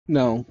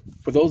Now,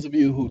 for those of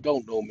you who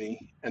don't know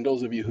me, and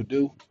those of you who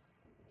do,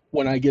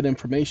 when I get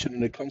information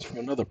and it comes from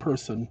another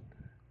person,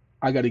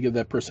 I got to give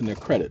that person their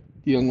credit.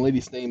 The young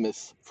lady's name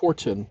is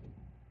Fortune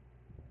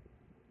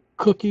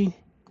Cookie,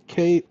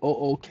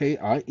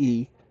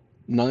 Kookie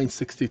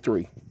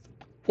 963.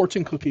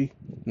 Fortune Cookie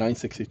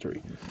 963.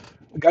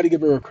 I got to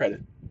give her credit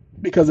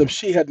because if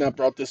she had not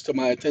brought this to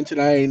my attention,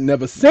 I ain't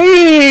never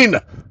seen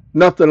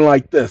nothing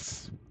like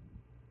this.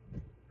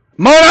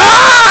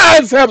 My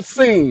eyes have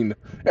seen,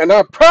 and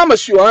I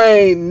promise you, I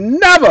ain't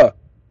never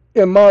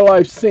in my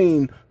life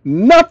seen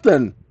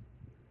nothing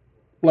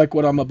like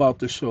what I'm about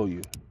to show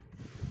you.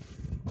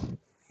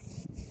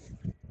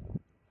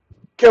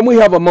 Can we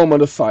have a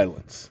moment of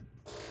silence?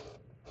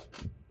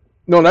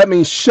 No, that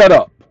means shut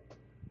up.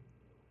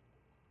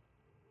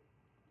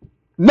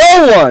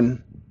 No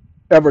one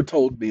ever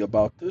told me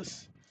about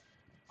this.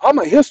 I'm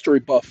a history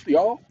buff,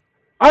 y'all.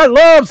 I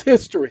love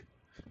history.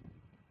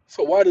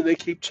 So why do they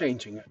keep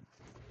changing it?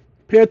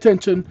 Pay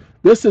attention.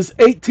 This is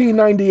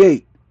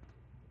 1898.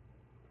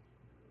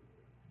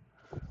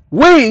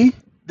 We,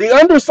 the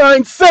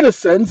undersigned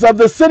citizens of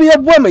the city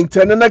of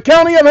Wilmington and the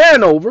county of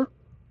Hanover,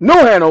 New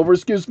Hanover,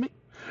 excuse me,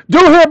 do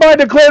hereby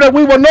declare that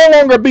we will no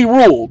longer be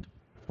ruled.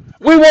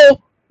 We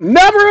will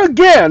never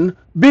again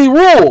be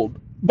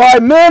ruled by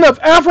men of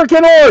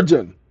African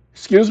origin.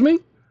 Excuse me?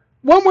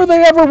 When were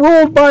they ever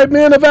ruled by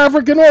men of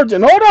African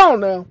origin? Hold on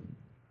now.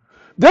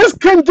 This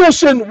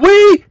condition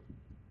we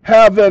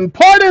have in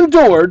part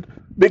endured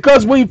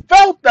because we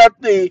felt that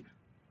the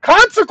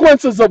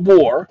consequences of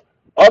war,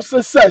 of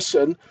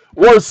secession,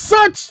 were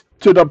such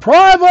to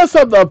deprive us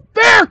of the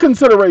fair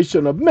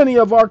consideration of many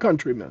of our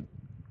countrymen.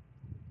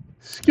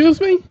 Excuse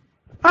me?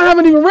 I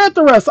haven't even read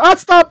the rest. I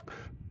stopped.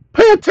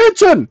 Pay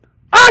attention.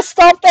 I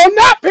stopped on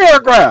that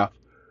paragraph.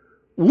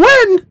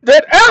 When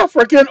did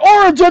African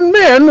origin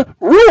men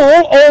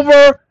rule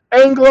over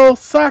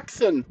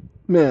Anglo-Saxon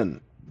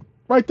men?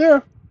 Right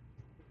there.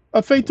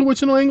 A fate to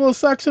which no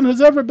Anglo-Saxon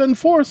has ever been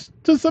forced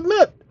to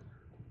submit.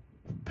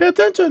 Pay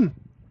attention.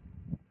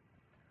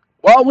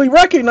 While we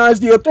recognize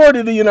the authority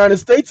of the United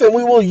States and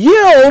we will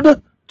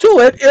yield to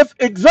it if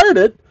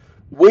exerted,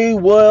 we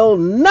will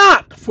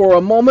not for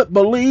a moment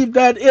believe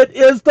that it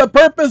is the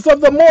purpose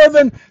of the more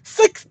than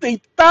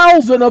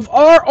 60,000 of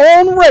our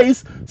own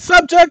race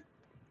subject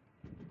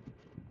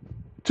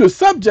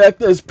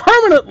as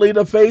permanently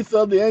the faith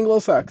of the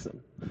Anglo-Saxon.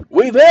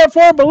 We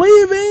therefore,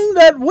 believing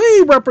that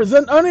we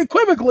represent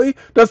unequivocally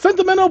the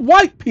sentiment of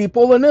white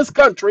people in this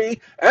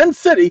country and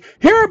city,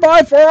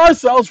 hereby for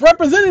ourselves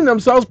representing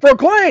themselves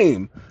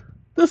proclaim.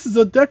 This is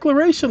a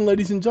declaration,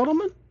 ladies and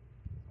gentlemen.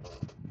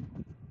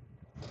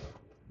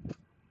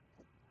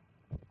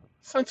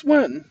 Since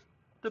when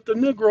did the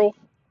Negro,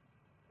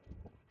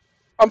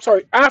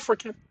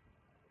 African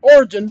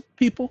origin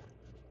people,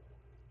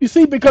 you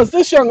see, because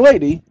this young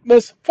lady,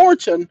 Miss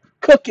Fortune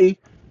Cookie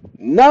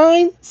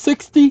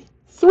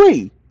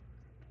 963,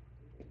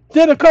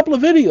 did a couple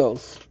of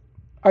videos.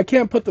 I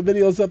can't put the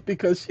videos up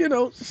because, you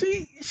know,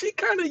 she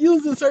kind of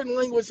uses certain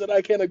language that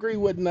I can't agree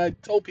with, and I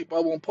told people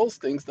I won't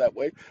post things that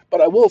way, but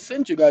I will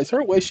send you guys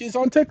her way. She's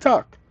on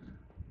TikTok.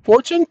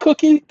 Fortune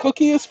Cookie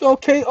is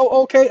spelled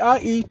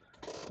Kookie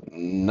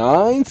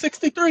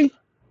 963.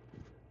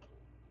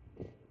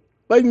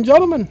 Ladies and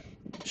gentlemen,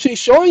 she's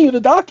showing you the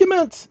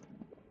documents.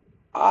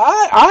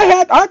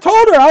 I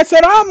told her, I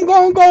said, I'm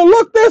going to go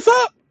look this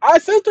up. I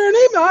sent her an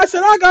email. I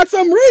said, I got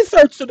some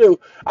research to do.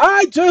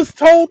 I just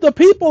told the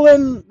people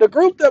in the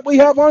group that we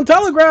have on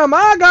Telegram,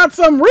 I got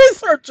some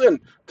researching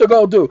to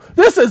go do.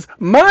 This is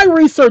my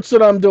research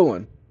that I'm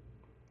doing.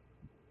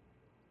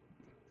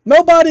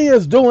 Nobody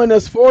is doing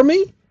this for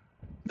me.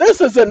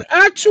 This is an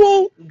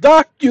actual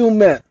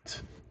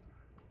document.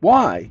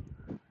 Why?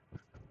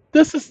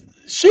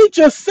 She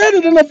just said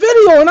it in a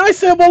video, and I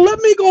said, well, let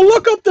me go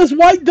look up this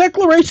White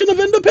Declaration of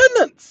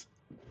Independence.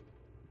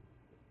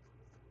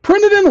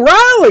 Printed in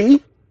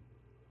Raleigh,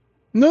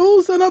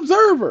 News and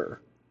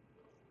Observer.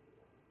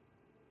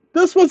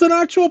 This was an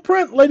actual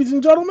print, ladies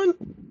and gentlemen.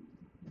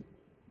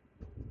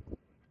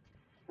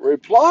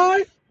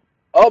 Reply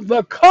of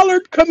the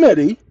Colored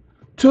Committee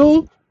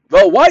to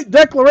the White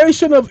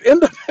Declaration of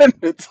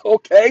Independence,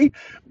 okay?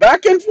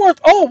 Back and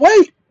forth. Oh,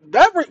 wait.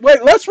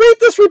 Wait, let's read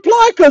this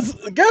reply, because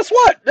guess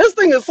what? This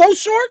thing is so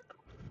short.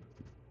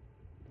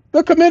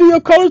 The Committee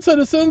of Colored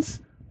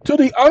Citizens to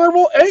the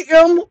Honorable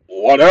A.M.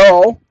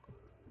 Waddell,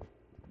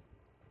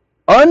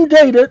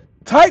 undated,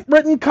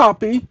 typewritten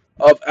copy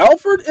of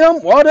Alfred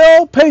M.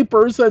 Waddell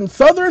Papers and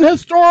Southern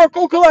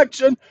Historical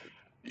Collection,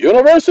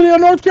 University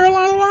of North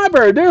Carolina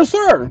Library. Dear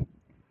sir,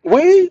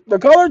 we, the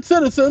colored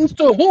citizens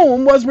to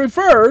whom was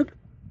referred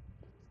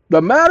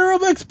the matter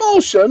of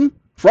expulsion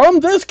from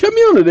this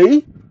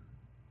community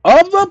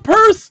of the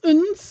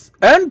persons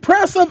and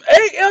press of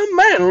A.M.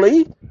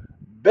 Manley,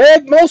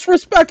 beg most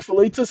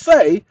respectfully to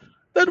say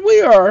that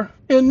we are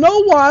in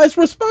no wise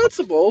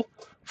responsible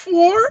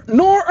for,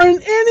 nor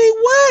in any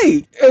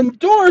way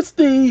endorse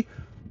the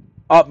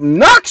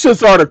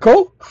obnoxious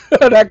article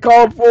that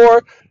called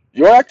for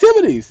your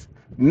activities.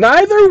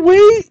 Neither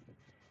we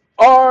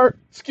are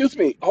Excuse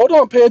me. Hold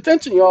on. Pay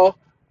attention, y'all.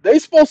 They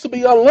supposed to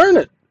be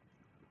unlearned.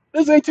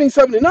 This is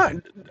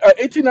 1879,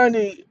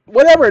 1890,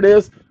 whatever it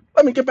is.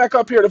 Let me get back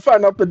up here to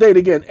find out the date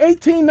again.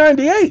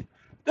 1898.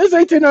 This is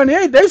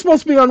 1898. They're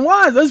supposed to be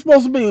unwise. They're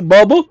supposed to be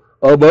Bubba,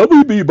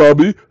 Bubby, be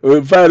Bubby,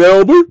 Fat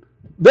Albert.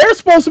 They're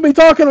supposed to be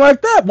talking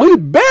like that. We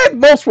beg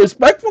most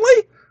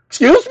respectfully.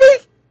 Excuse me?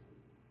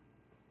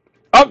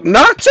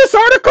 Obnoxious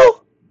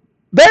article?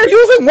 They're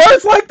using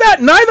words like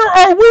that. Neither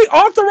are we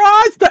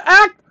authorized to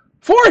act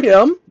for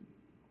him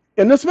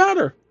in this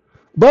matter.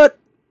 But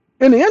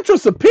in the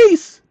interest of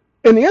peace,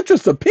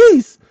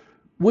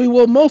 we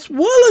will most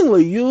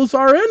willingly use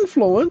our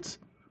influence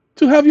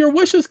to have your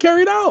wishes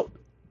carried out.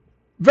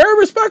 Very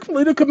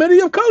respectfully, the Committee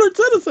of Colored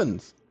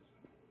Citizens.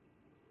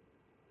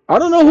 I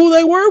don't know who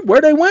they were,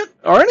 where they went,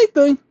 or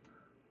anything,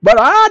 but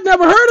I'd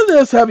never heard of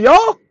this. Have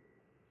y'all?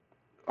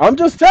 I'm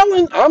just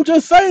saying,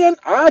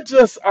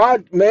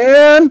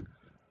 man,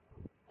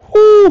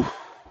 whew.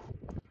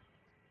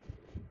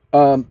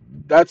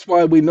 That's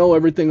why we know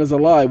everything is a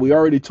lie. We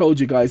already told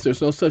you guys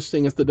there's no such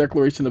thing as the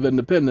Declaration of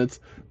Independence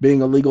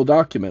being a legal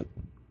document.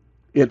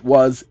 It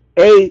was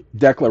a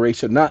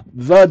declaration, not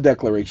the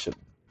declaration.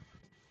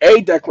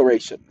 A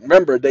declaration.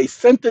 Remember, they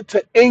sent it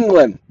to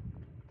England.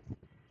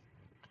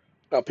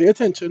 Now pay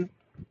attention.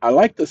 I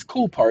like this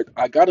cool part.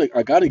 I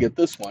gotta get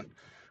this one.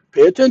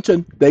 Pay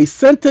attention. They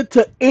sent it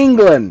to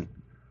England.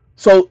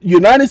 So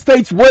United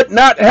States would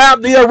not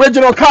have the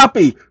original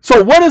copy.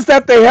 So what is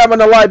that they have in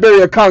the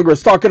Library of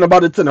Congress talking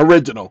about it's an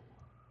original?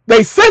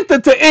 They sent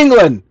it to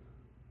England.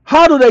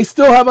 How do they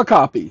still have a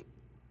copy?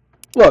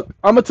 Look,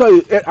 I'm going to tell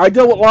you, I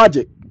deal with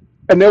logic.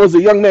 And there was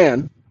a young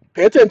man.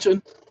 Pay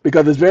attention,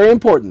 because it's very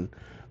important.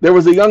 There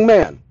was a young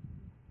man.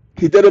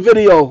 He did a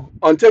video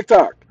on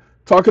TikTok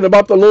talking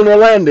about the lunar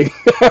landing.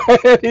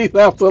 He's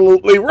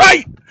absolutely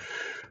right.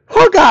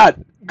 Oh,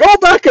 God. Go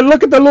back and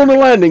look at the lunar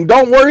landing.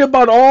 Don't worry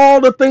about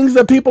all the things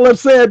that people have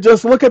said.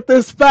 Just look at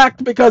this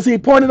fact, because he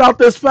pointed out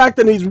this fact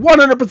and he's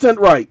 100%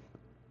 right.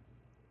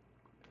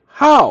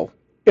 How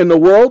in the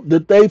world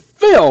did they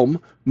film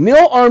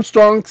Neil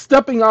Armstrong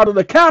stepping out of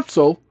the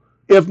capsule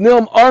if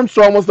Neil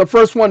Armstrong was the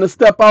first one to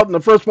step out and the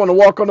first one to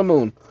walk on the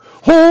moon?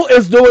 Who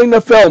is doing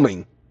the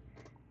filming?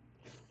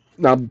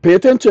 Now, pay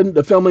attention.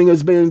 The filming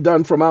is being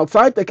done from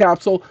outside the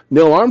capsule.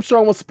 Neil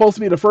Armstrong was supposed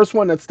to be the first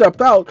one that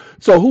stepped out.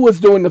 So who is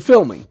doing the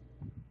filming?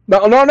 No.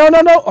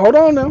 Hold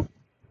on now.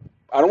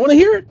 I don't want to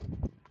hear it.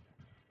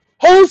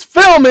 Who's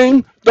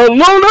filming the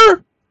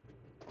lunar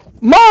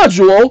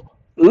module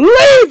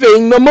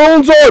leaving the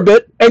moon's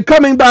orbit and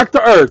coming back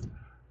to Earth?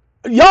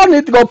 Y'all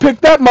need to go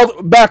pick that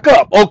mother back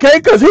up, okay?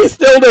 Because he's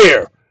still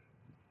there.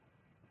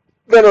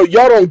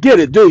 Y'all don't get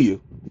it, do you?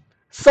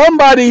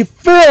 Somebody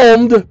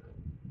filmed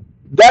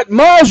that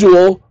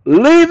module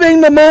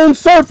leaving the moon's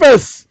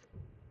surface.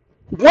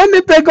 When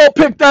did they go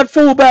pick that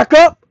fool back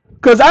up?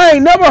 Because I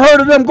ain't never heard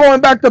of them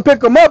going back to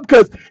pick him up,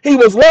 because he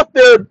was left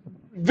there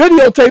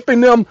videotaping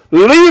them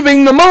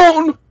leaving the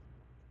moon.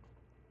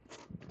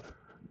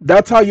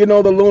 That's how you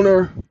know the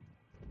lunar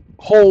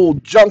whole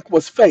junk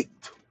was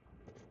faked.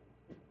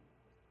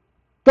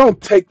 Don't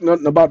take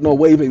nothing about no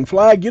waving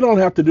flag. You don't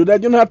have to do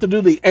that. You don't have to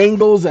do the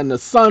angles and the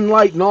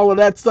sunlight and all of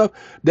that stuff.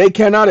 They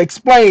cannot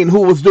explain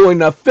who was doing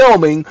the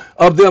filming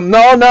of them.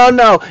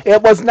 No.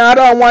 It was not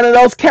on one of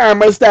those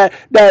cameras that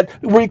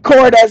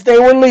record as they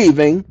were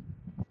leaving.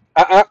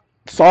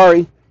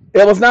 Sorry.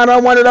 It was not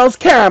on one of those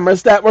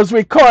cameras that was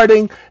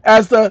recording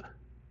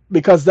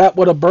because that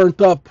would have burnt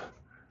up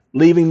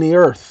leaving the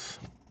Earth.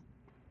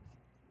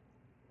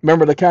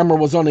 Remember, the camera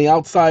was on the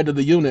outside of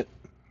the unit.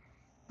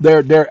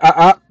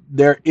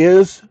 There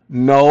is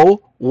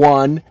no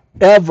one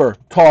ever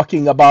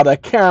talking about a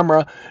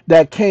camera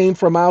that came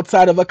from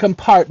outside of a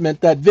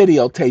compartment that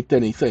videotaped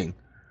anything.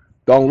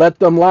 Don't let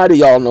them lie to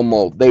y'all no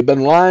more. They've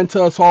been lying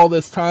to us all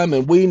this time,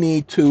 and we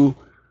need to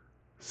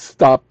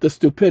stop the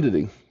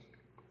stupidity.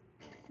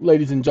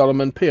 Ladies and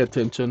gentlemen, pay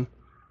attention.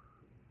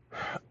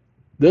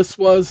 This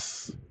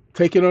was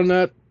taken on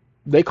that.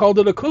 They called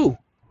it a coup.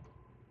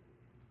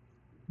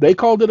 They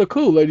called it a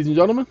coup, ladies and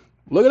gentlemen.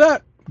 Look at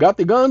that. Got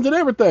the guns and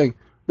everything.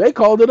 They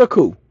called it a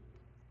coup.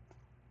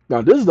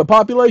 Now, this is the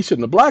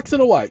population, the blacks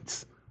and the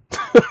whites.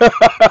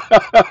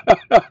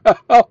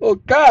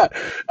 Oh, God.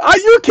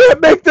 You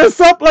can't make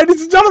this up,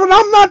 ladies and gentlemen.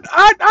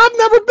 I've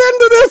never been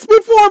to this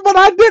before, but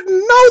I didn't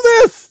know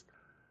this.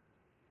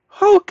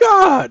 Oh,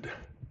 God.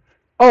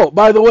 Oh,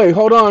 by the way,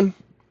 hold on.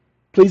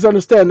 Please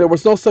understand, there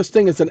was no such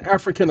thing as an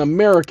African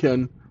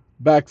American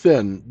back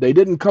then. They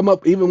didn't come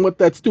up even with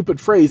that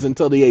stupid phrase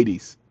until the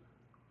 80s.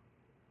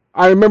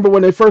 I remember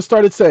when they first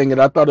started saying it,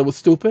 I thought it was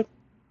stupid.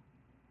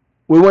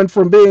 We went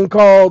from being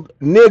called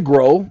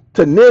Negro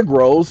to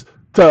Negroes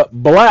to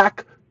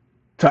black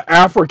to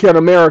African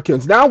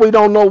Americans. Now we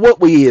don't know what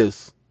we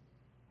is.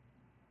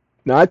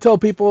 Now I tell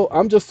people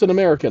I'm just an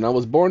American. I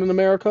was born in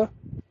America.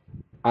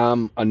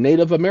 I'm a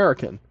Native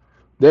American.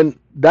 Then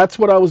that's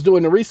what I was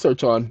doing the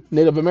research on,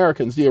 Native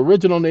Americans, the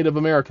original Native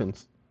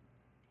Americans.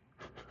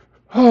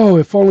 Oh,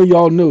 if only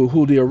y'all knew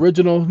who the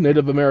original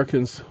Native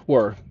Americans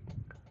were.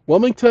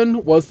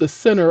 Wilmington was the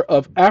center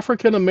of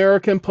African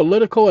American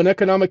political and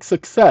economic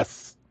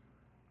success.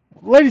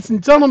 Ladies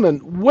and gentlemen,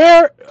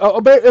 where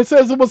it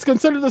says it was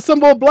considered a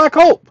symbol of black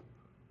hope,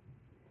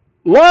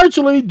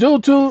 largely due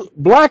to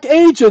black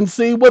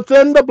agency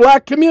within the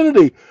black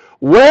community.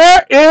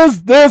 Where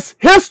is this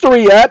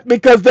history at?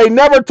 Because they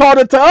never taught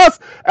it to us.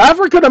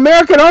 African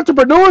American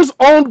entrepreneurs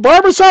owned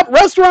barbershop,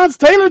 restaurants,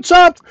 tailored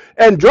shops,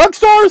 and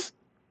drugstores.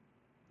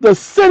 The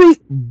city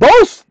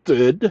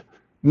boasted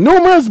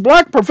numerous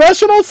black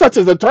professionals, such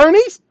as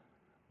attorneys,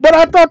 but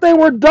I thought they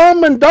were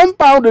dumb and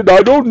dumbfounded.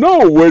 I don't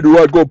know. Where do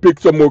I go pick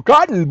some more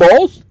cotton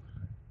balls?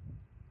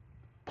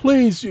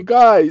 Please, you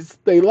guys,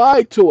 they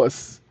lied to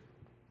us.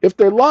 If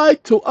they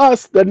lied to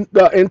us, then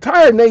the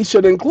entire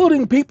nation,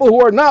 including people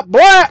who are not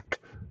black,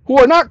 who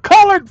are not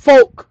colored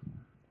folk.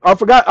 I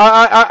forgot.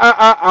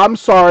 I'm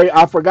sorry.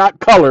 I forgot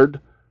colored.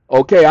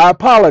 Okay, I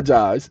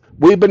apologize.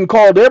 We've been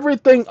called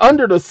everything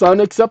under the sun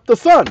except the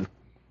sun.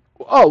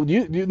 Oh,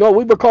 you know,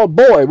 we were called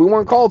boy. We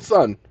weren't called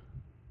son.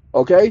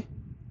 Okay?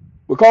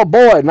 We're called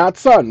boy, not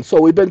son.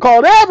 So we've been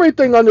called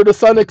everything under the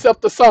sun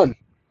except the sun.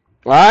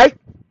 All right?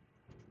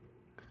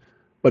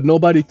 But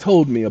nobody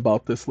told me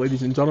about this,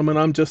 ladies and gentlemen.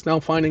 I'm just now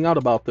finding out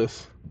about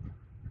this.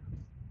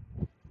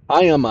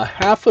 I am a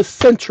half a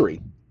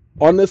century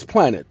on this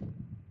planet,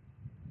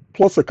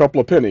 plus a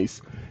couple of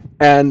pennies,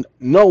 and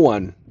no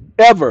one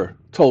ever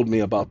told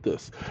me about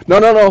this.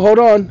 No, hold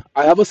on.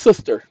 I have a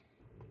sister.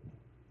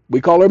 We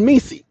call her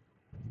Misi.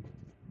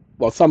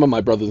 Well, some of my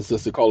brothers and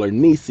sisters call her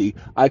Nisi.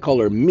 I call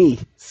her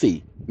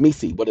Misi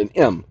with an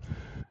M.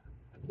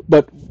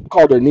 But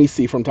called her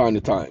Nisi from time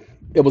to time.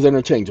 It was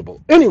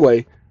interchangeable.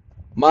 Anyway,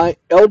 my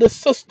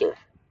eldest sister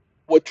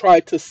would try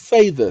to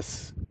say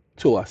this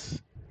to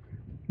us.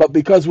 But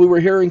because we were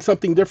hearing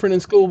something different in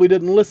school, we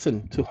didn't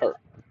listen to her.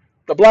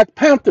 The Black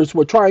Panthers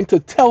were trying to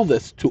tell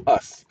this to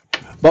us.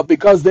 But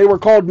because they were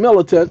called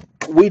militant,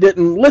 we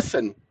didn't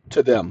listen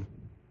to them.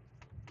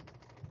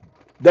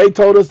 They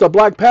told us the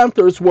Black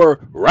Panthers were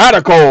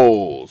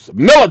radicals,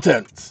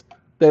 militants.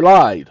 They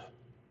lied.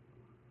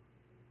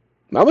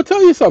 Now, I'm going to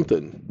tell you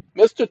something.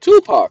 Mr.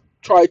 Tupac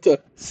tried to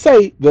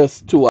say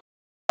this to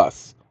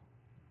us.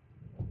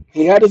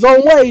 He had his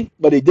own way,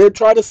 but he did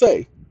try to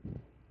say,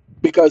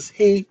 because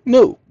he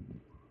knew.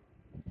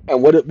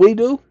 And what did we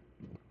do?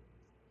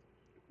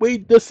 We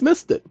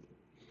dismissed it.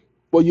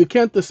 Well, you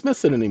can't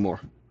dismiss it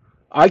anymore.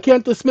 I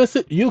can't dismiss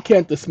it. You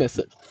can't dismiss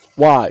it.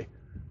 Why?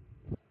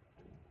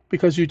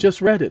 Because you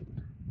just read it.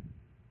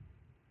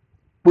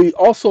 We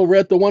also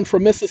read the one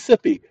from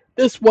Mississippi.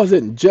 This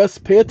wasn't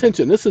just, pay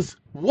attention, this is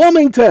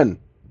Wilmington.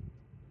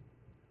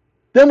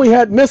 Then we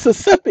had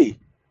Mississippi.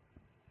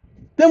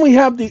 Then we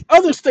have the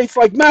other states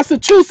like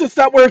Massachusetts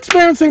that were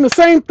experiencing the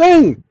same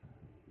thing.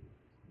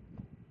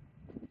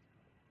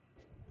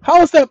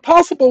 How is that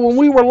possible when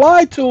we were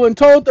lied to and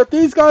told that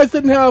these guys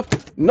didn't have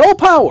no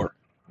power?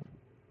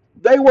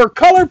 They were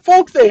colored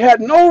folks. They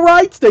had no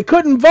rights. They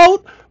couldn't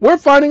vote. We're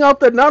finding out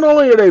that not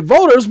only are they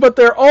voters, but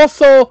they're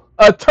also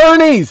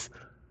attorneys.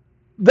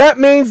 That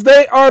means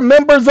they are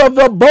members of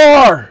the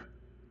bar.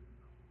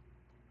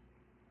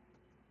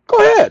 Go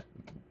ahead.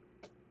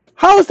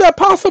 How is that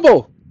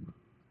possible?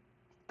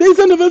 These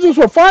individuals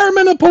were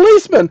firemen and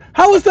policemen.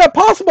 How is that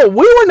possible?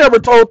 We were never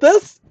told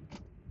this.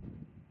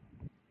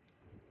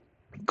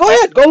 Go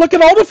ahead. Go look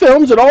at all the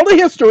films and all the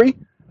history.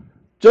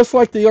 Just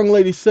like the young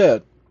lady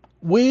said,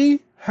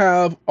 we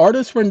have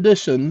artist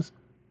renditions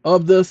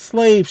of the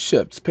slave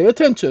ships. Pay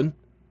attention.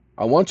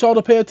 I want y'all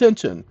to pay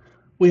attention.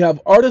 We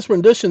have artist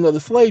renditions of the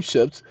slave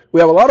ships.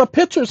 We have a lot of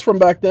pictures from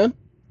back then.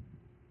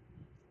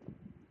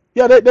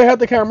 Yeah, they had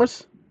the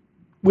cameras.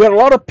 We had a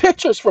lot of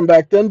pictures from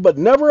back then, but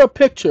never a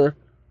picture,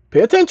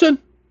 pay attention,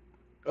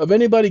 of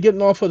anybody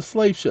getting off of the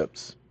slave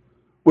ships.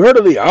 We heard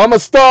of the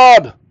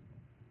Amistad.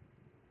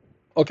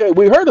 Okay,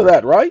 we heard of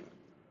that, right?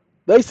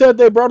 They said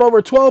they brought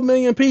over 12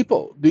 million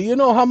people. Do you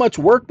know how much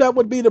work that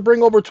would be to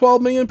bring over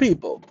 12 million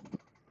people?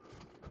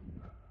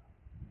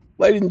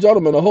 Ladies and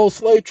gentlemen, the whole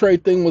slave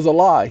trade thing was a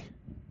lie.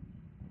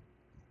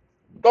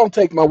 Don't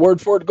take my word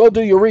for it. Go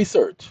do your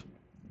research.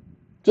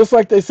 Just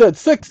like they said,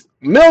 6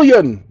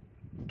 million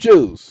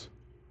Jews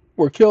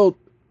were killed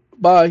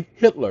by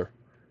Hitler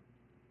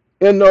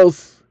in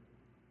those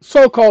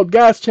so-called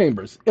gas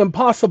chambers.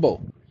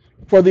 Impossible.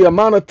 For the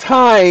amount of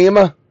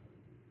time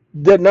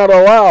did not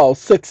allow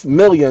 6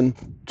 million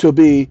to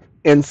be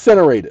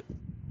incinerated.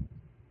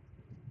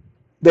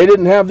 They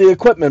didn't have the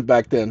equipment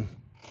back then.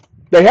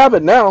 They have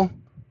it now.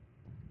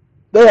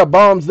 They have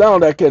bombs now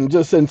that can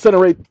just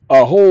incinerate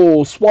a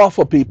whole swath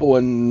of people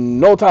in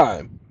no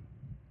time.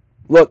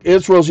 Look,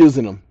 Israel's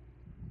using them.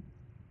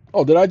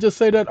 Oh, did I just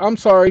say that? I'm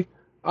sorry.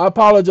 I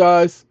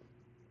apologize.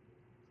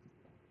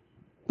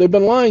 They've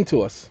been lying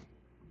to us.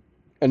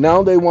 And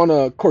now they want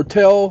to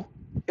curtail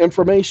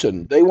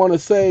information. They want to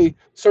say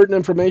certain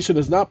information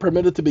is not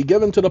permitted to be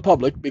given to the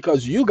public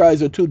because you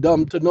guys are too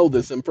dumb to know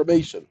this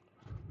information.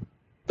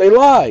 They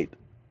lied.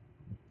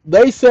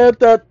 They said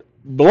that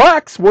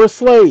blacks were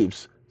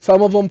slaves.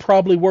 Some of them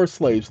probably were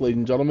slaves, ladies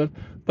and gentlemen,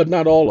 but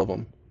not all of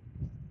them.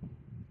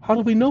 How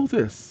do we know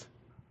this?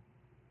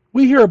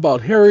 We hear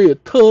about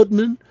Harriet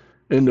Tubman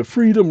and the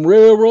Freedom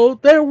Railroad.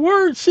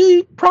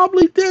 She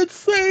probably did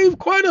save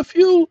quite a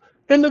few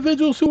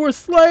individuals who were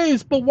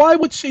slaves, but why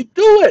would she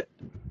do it?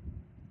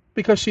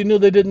 Because she knew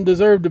they didn't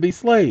deserve to be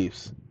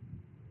slaves.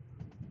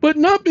 But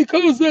not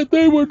because that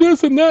they were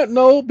this and that.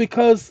 No,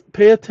 because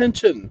pay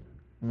attention.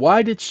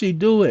 Why did she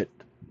do it?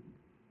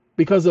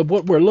 Because of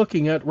what we're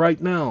looking at right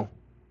now.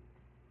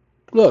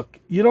 Look,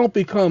 you don't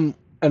become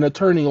an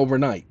attorney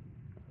overnight.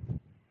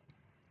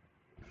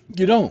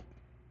 You don't.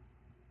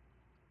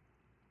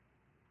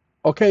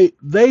 Okay,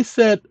 they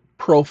said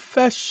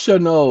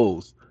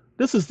professionals.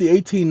 This is the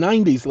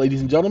 1890s,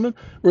 ladies and gentlemen.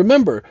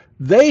 Remember,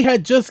 they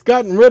had just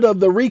gotten rid of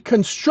the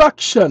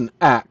Reconstruction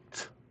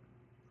Act.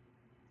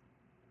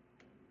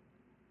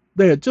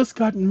 They had just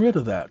gotten rid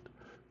of that.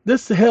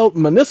 This held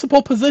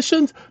municipal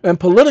positions and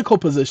political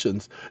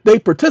positions. They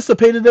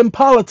participated in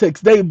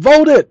politics. They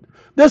voted.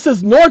 This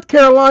is North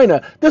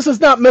Carolina. This is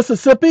not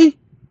Mississippi.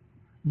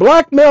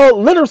 Black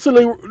male literacy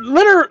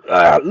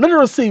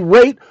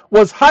rate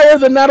was higher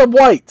than that of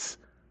whites.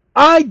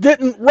 I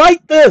didn't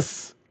write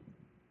this.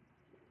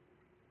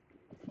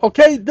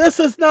 Okay, this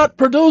is not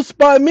produced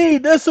by me.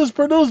 This is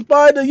produced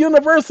by the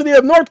University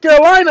of North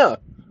Carolina.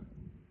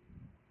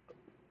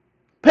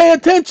 Pay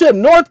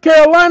attention. North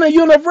Carolina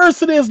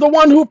University is the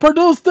one who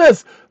produced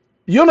this.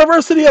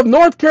 University of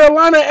North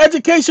Carolina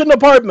Education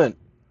Department.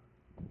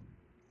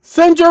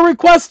 Send your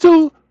request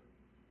to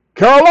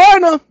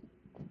Carolina.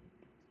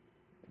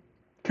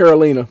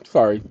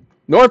 Sorry.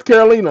 North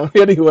Carolina.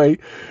 Anyway,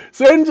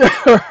 send your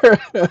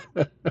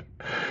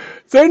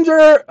send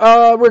your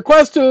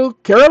request to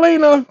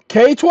Carolina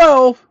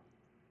K-12,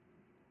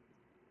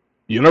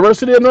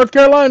 University of North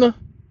Carolina.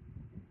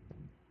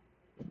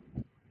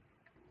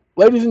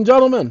 Ladies and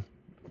gentlemen,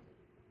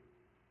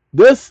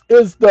 this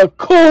is the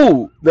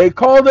coup. They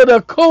called it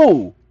a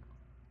coup.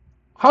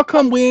 How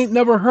come we ain't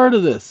never heard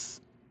of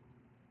this?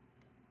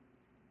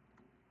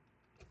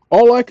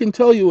 All I can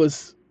tell you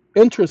is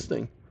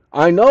interesting.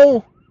 I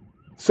know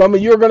some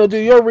of you are going to do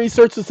your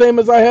research the same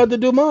as I had to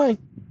do mine.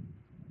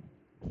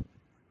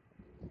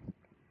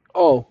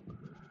 Oh,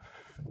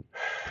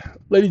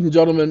 ladies and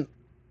gentlemen,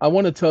 I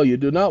want to tell you,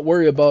 do not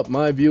worry about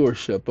my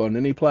viewership on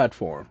any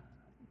platform.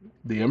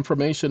 The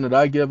information that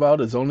I give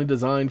out is only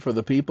designed for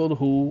the people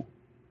who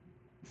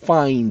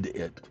find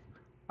it.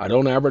 I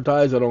don't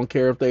advertise. I don't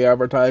care if they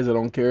advertise. I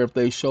don't care if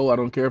they show. I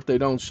don't care if they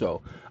don't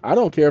show. I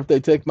don't care if they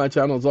take my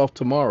channels off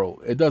tomorrow.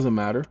 It doesn't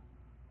matter.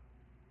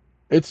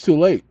 It's too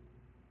late.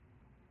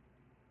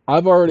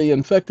 I've already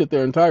infected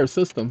their entire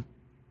system.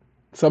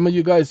 Some of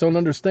you guys don't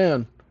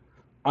understand.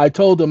 I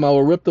told them I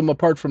will rip them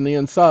apart from the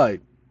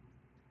inside.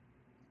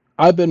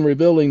 I've been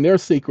revealing their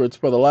secrets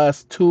for the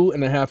last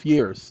 2.5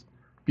 years.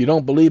 If you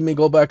don't believe me,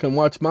 go back and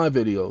watch my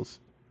videos.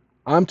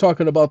 I'm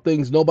talking about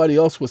things nobody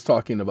else was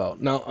talking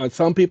about. Now,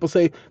 some people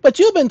say, but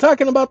you've been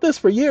talking about this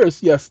for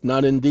years. Yes,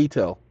 not in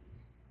detail.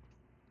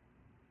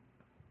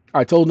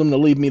 I told them to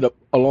leave me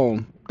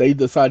alone. They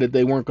decided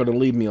they weren't going to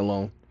leave me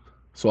alone.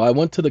 So I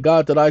went to the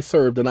God that I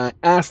served and I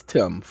asked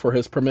him for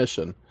his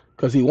permission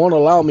because he won't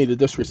allow me to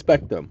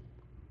disrespect them.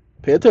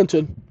 Pay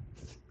attention.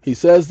 He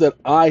says that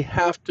I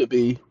have to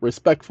be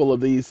respectful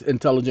of these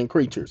intelligent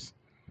creatures.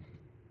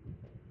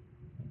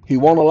 He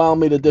won't allow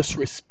me to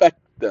disrespect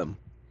them.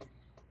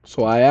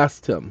 So I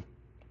asked him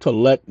to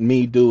let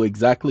me do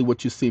exactly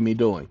what you see me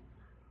doing.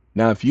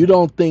 Now, if you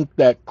don't think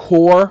that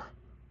core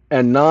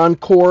and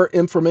non-core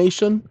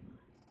information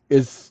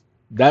is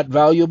that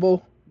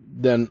valuable,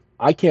 then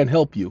I can't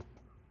help you.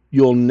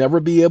 You'll never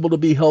be able to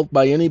be helped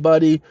by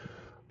anybody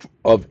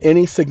of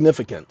any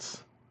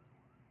significance.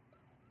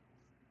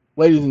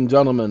 Ladies and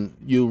gentlemen,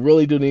 you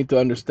really do need to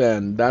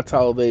understand that's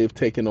how they've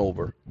taken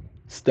over,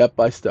 step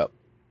by step.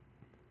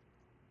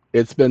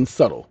 It's been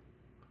subtle.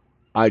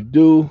 I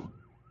do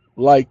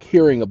like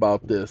hearing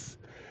about this.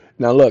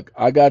 Now look,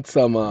 I got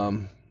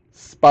some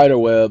spider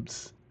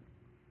webs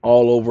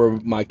all over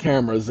my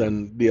cameras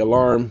and the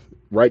alarm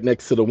right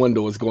next to the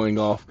window is going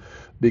off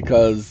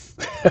because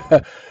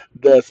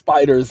the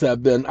spiders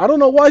have been, I don't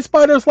know why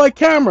spiders like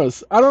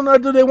cameras. I don't know,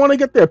 do they want to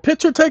get their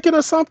picture taken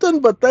or something?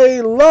 But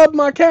they love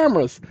my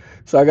cameras.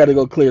 So I got to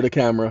go clear the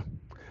camera.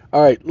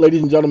 All right,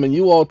 ladies and gentlemen,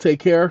 you all take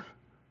care.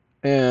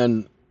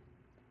 And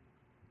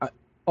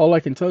all I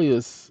can tell you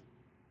is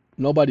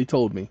nobody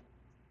told me.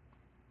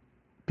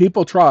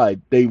 People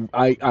tried.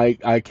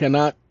 I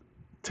cannot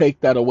take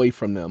that away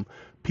from them.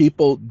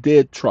 People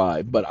did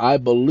try, but I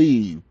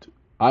believed.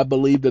 I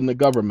believed in the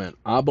government.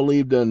 I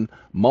believed in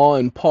Ma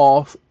and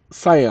Pa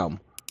Sam.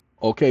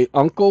 Okay,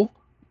 Uncle.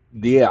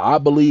 Yeah, I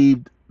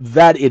believed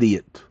that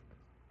idiot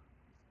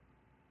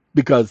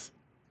because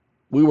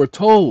we were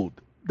told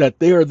that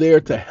they are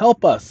there to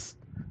help us.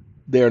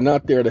 They are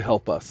not there to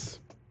help us.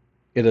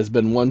 It has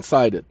been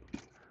one-sided.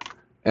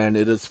 And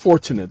it is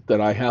fortunate that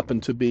I happen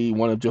to be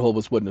one of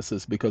Jehovah's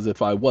Witnesses, because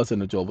if I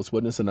wasn't a Jehovah's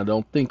Witness, and I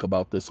don't think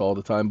about this all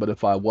the time, but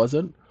if I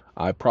wasn't,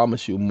 I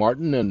promise you,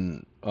 Martin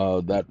and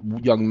that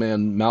young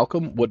man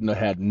Malcolm wouldn't have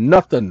had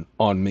nothing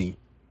on me.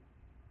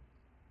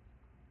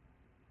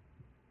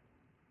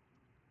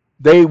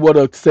 they would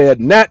have said,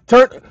 Nat,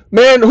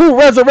 man, who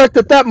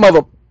resurrected that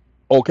mother?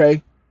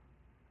 Okay.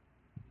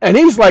 And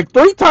he's like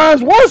 3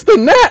 times worse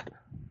than Nat.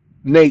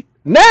 Nate,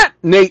 Nat,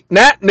 Nate,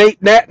 Nat,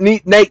 Nate, Nat,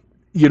 Nate, Nate.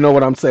 You know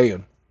what I'm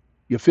saying?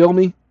 You feel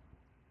me?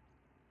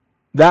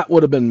 That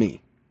would have been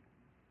me.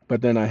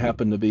 But then I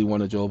happen to be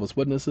one of Jehovah's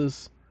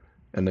Witnesses,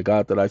 and the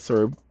God that I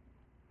serve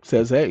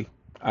says, hey,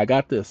 I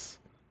got this.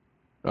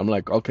 I'm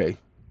like, okay.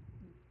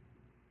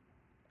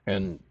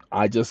 And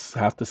I just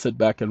have to sit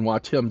back and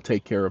watch him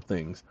take care of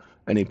things.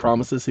 And he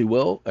promises he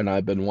will, and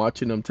I've been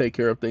watching him take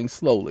care of things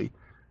slowly.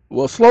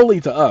 Well,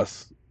 slowly to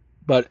us,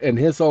 but in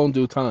his own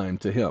due time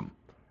to him.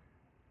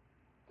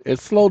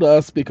 It's slow to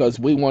us because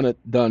we want it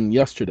done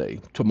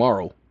yesterday,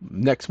 tomorrow,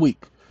 next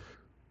week.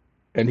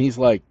 And he's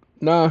like,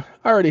 nah,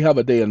 I already have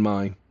a day in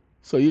mind.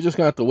 So you're just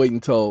going to have to wait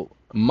until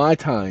my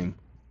time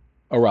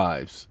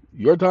arrives.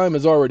 Your time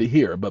is already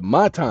here, but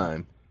my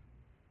time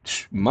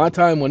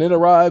when it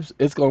arrives,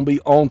 it's going to be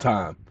on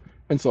time.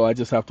 And so I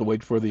just have to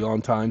wait for the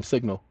on time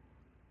signal.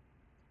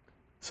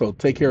 So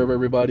take care of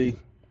everybody.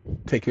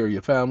 Take care of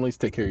your families.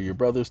 Take care of your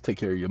brothers. Take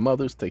care of your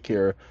mothers. Take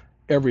care of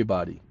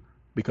everybody,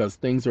 because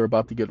things are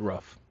about to get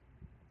rough.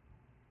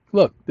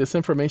 Look, this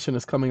information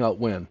is coming out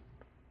when?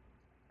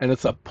 And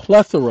it's a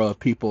plethora of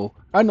people.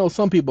 I know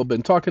some people have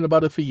been talking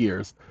about it for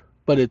years,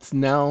 but it's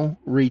now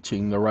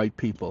reaching the right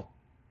people.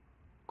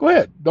 Go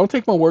ahead. Don't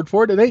take my word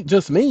for it. It ain't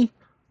just me.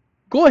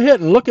 Go ahead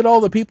and look at all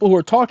the people who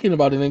are talking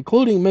about it,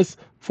 including Miss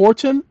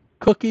Fortune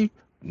Cookie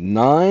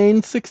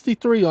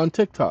 963 on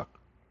TikTok.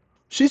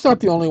 She's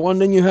not the only one.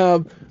 Then you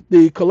have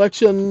the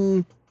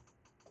collection,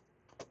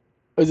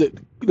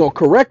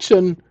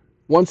 correction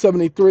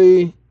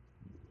 173.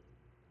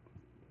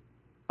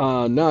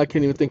 Now I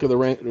can't even think of the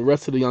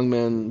rest of the young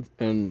men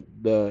and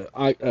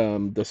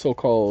the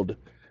so-called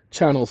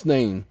channel's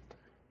name.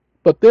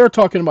 But they're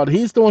talking about,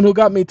 he's the one who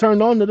got me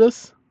turned on to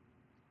this.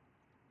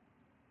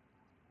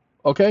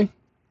 Okay?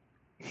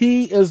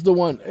 He is the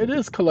one. It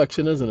is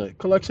collection, isn't it?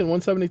 Collection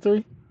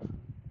 173?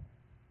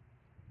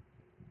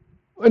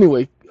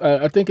 Anyway,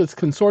 I think it's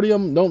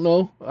consortium. Don't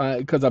know,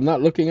 because I'm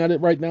not looking at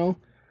it right now.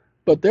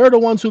 But they're the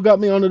ones who got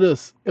me onto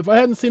this. If I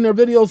hadn't seen their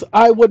videos,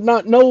 I would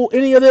not know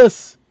any of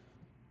this.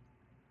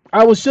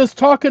 I was just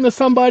talking to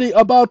somebody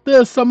about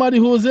this, somebody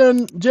who was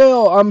in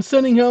jail. I'm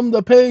sending him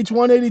the page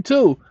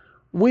 182.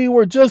 We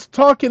were just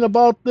talking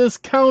about this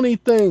county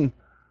thing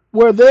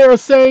where they're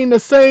saying the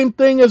same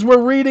thing as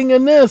we're reading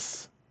in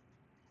this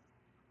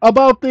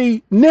about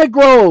the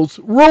Negroes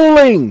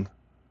ruling.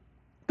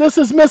 This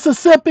is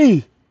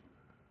Mississippi.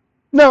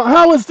 Now,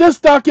 how is this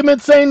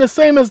document saying the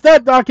same as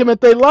that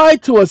document? They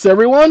lied to us,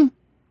 everyone.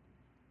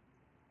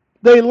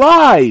 They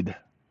lied.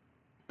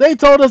 They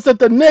told us that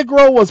the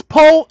Negro was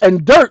po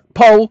and dirt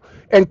po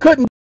and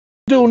couldn't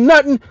do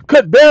nothing,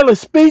 could barely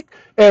speak,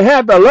 and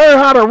had to learn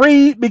how to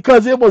read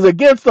because it was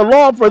against the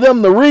law for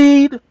them to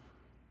read.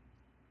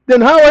 Then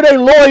how are they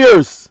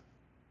lawyers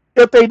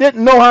if they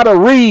didn't know how to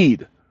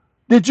read?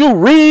 Did you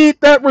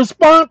read that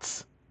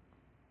response?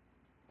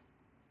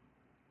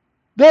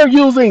 They're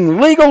using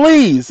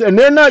legalese, and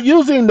they're not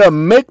using the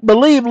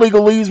make-believe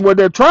legalese where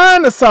they're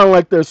trying to sound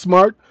like they're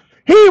smart.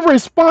 He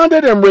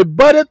responded and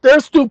rebutted their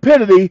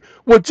stupidity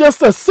with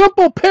just a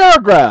simple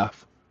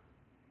paragraph.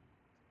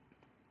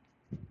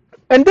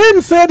 And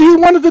then said he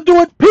wanted to do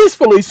it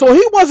peacefully. So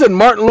he wasn't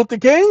Martin Luther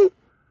King.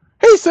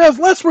 He says,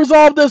 let's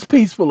resolve this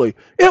peacefully.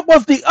 It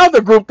was the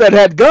other group that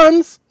had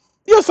guns.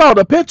 You saw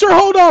the picture.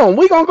 Hold on.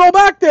 We're going to go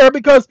back there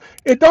because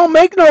it don't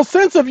make no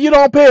sense if you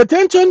don't pay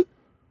attention.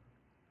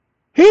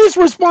 He's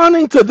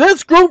responding to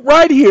this group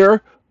right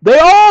here. They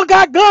all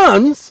got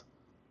guns.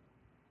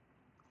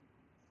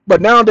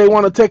 But now they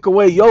want to take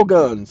away your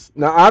guns.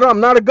 Now, I'm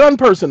not a gun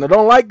person. I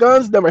don't like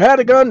guns. Never had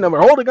a gun. Never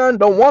hold a gun.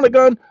 Don't want a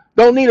gun.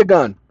 Don't need a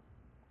gun.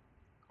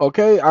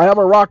 Okay? I have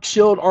a rock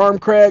shield, arm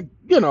crag.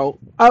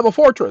 I have a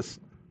fortress.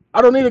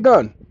 I don't need a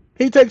gun.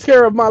 He takes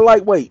care of my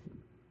lightweight.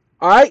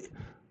 All right?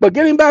 But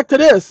getting back to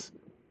this,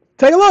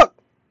 take a look.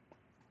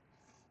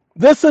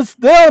 This is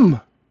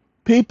them,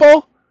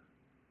 people.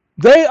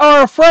 They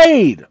are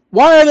afraid.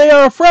 Why are they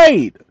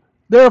afraid?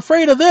 They're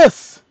afraid of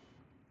this.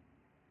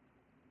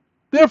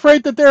 They're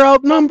afraid that they're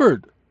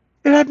outnumbered.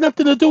 It had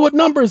nothing to do with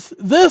numbers.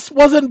 This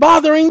wasn't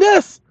bothering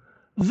this.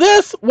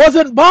 This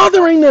wasn't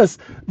bothering this.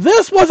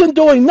 This wasn't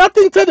doing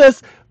nothing to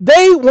this.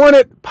 They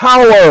wanted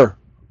power.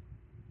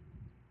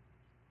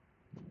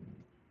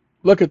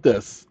 Look at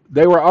this.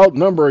 They were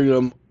outnumbering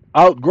them,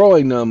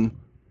 outgrowing them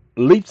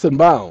leaps and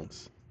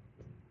bounds.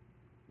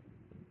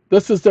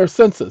 This is their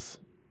census.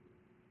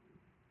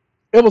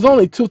 It was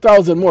only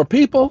 2,000 more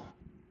people.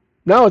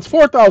 Now it's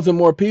 4,000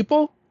 more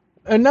people.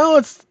 And now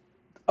it's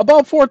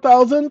about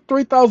 4,000,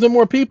 3,000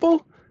 more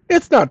people.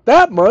 It's not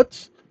that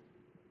much.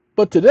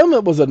 But to them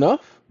it was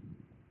enough.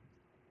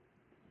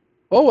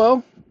 Oh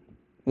well.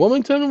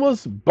 Wilmington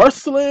was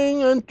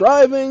bustling and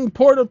thriving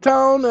port of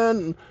town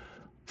and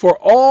for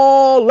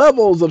all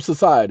levels of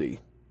society.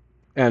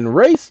 And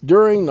race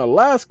during the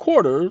last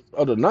quarter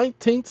of the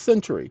 19th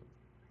century.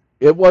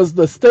 It was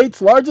the state's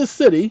largest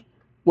city,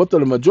 with the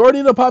majority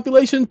of the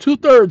population,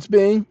 2/3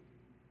 being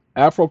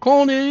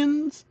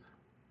Afro-Colonians,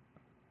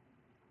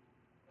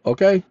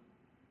 okay,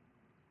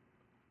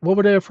 what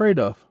were they afraid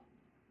of?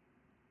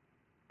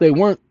 They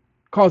weren't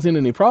causing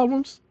any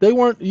problems. They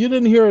weren't, you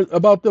didn't hear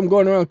about them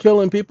going around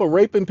killing people,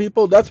 raping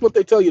people. That's what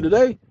they tell you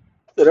today,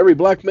 that every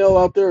black male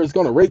out there is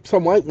going to rape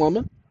some white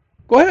woman.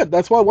 Go ahead.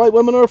 That's why white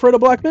women are afraid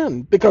of black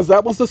men, because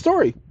that was the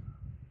story.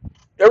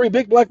 Every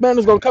big black man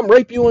is going to come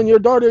rape you and your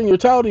daughter and your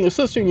child and your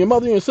sister and your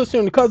mother and your sister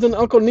and your cousin,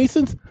 uncle,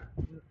 nieces.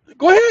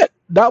 Go ahead.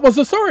 That was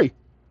the story.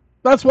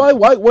 That's why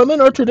white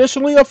women are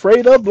traditionally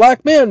afraid of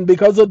black men,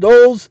 because of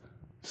those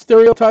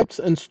stereotypes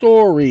and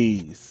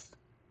stories.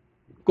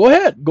 Go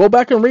ahead. Go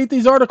back and read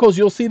these articles.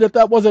 You'll see that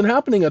that wasn't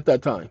happening at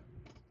that time.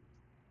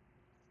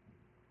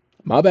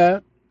 My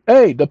bad.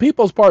 Hey, the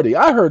People's Party.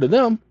 I heard of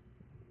them.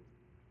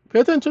 Pay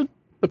attention.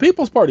 The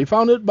People's Party,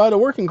 founded by the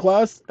working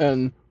class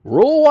and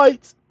rural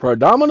whites,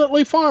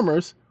 predominantly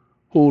farmers,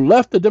 who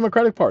left the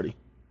Democratic Party.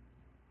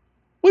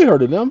 We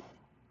heard of them.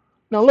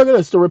 Now look at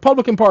this. The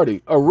Republican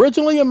Party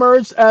originally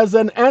emerged as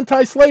an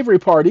anti-slavery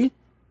party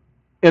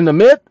in the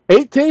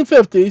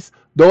mid-1850s,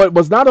 though it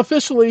was not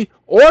officially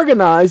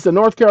organized in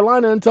North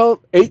Carolina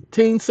until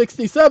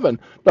 1867.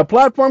 The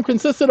platform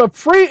consisted of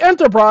free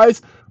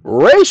enterprise,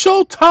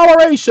 racial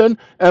toleration,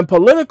 and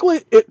political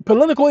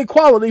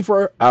equality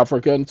for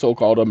African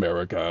so-called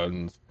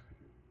Americans.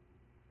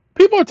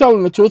 People are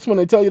telling the truth when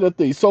they tell you that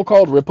the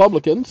so-called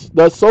Republicans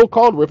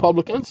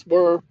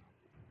were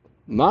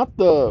not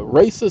the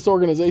racist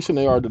organization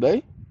they are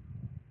today.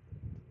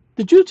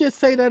 Did you just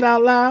say that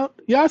out loud?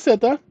 Yeah, I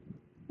said that.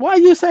 Why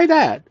you say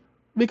that?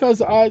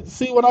 Because I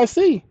see what I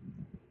see.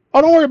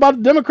 Oh, don't worry about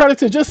the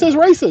Democrats. It just says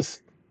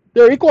racist.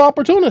 They're equal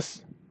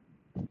opportunists.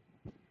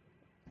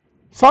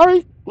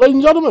 Sorry, ladies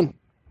and gentlemen.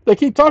 They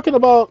keep talking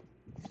about,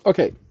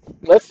 okay,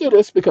 let's do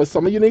this because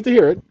some of you need to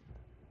hear it.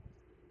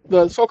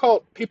 The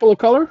so-called people of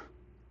color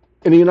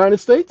in the United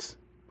States,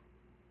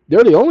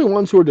 they're the only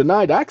ones who are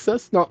denied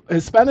access. Now,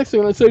 Hispanics are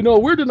going to say, no,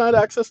 we're denied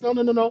access. No,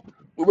 no, no, no.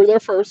 We were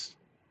there first.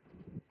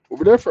 We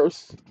were there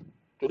first.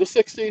 Through the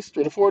 60s,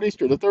 through the 40s,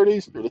 through the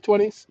 30s, through the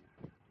 20s.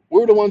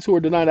 We're the ones who were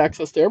denied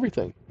access to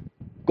everything.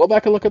 Go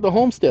back and look at the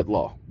Homestead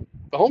Law.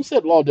 The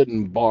Homestead Law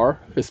didn't bar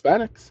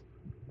Hispanics.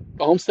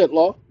 The Homestead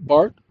Law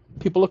barred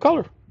people of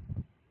color.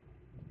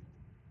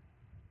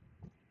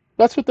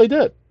 That's what they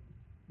did.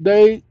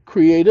 They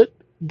created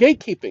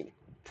gatekeeping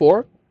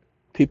for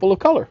people of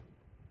color.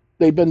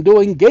 They've been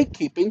doing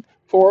gatekeeping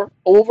for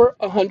over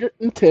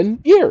 110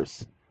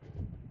 years.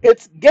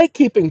 It's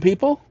gatekeeping,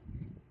 people,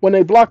 when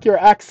they block your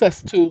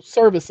access to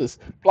services,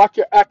 block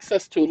your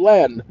access to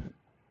land.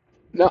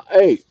 Now,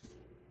 hey,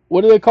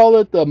 what do they call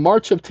it? The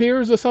March of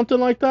Tears or something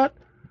like that?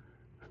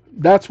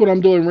 That's what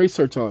I'm doing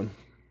research on.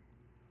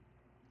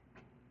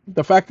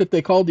 The fact that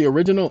they called the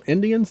original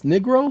Indians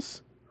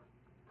Negroes?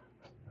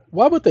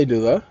 Why would they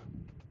do that?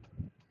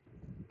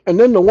 And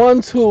then the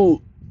ones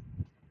who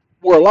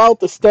were allowed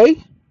to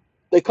stay,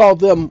 they called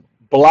them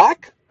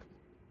black.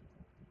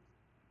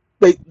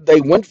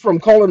 They went from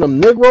calling them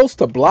Negroes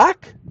to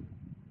black.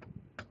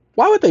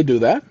 Why would they do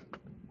that?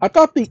 I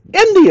thought the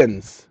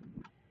Indians,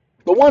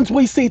 the ones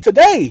we see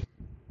today,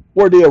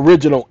 were the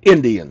original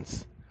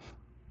Indians.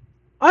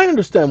 I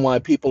understand why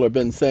people have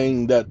been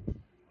saying that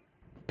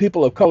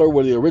people of color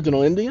were the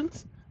original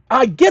Indians.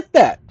 I get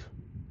that.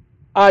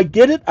 I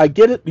get it. I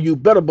get it. You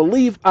better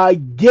believe I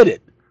get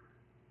it.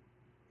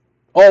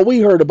 All we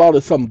heard about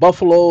is some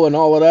buffalo and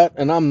all of that,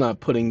 and I'm not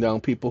putting down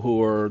people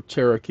who are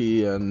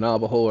Cherokee and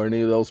Navajo or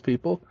any of those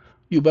people.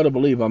 You better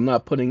believe I'm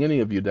not putting any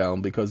of you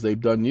down because they've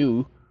done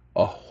you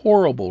a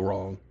horrible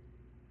wrong,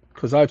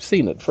 because I've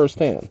seen it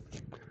firsthand.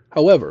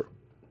 However,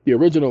 the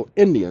original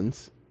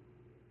Indians,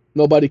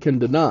 nobody can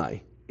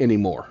deny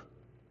anymore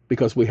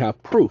because we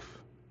have proof,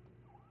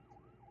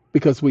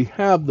 because we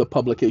have the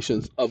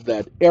publications of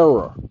that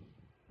era.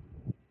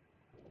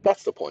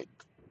 That's the point.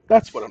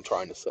 That's what I'm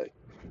trying to say.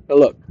 Now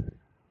look,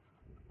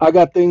 I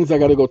got things I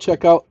got to go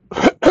check out.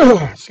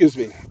 Excuse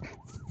me.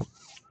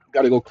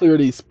 Got to go clear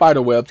these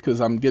spider webs because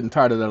I'm getting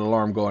tired of that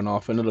alarm going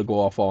off, and it'll go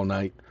off all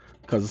night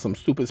because of some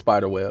stupid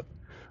spider web.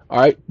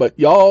 All right, but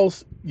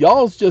y'all's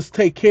just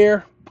take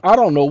care. I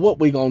don't know what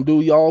we gonna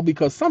do, y'all,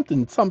 because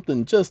something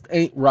just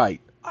ain't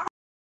right. I'm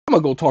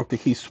gonna go talk to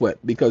Keith Sweat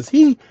because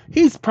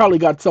he's probably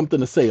got something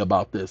to say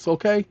about this.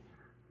 Okay,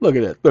 look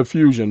at it, the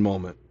fusion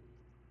moment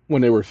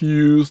when they were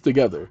fused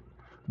together.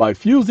 By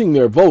fusing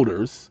their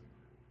voters,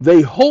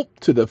 they hope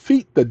to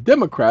defeat the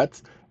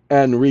Democrats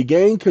and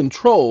regain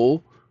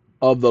control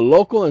of the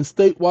local and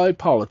statewide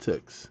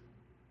politics.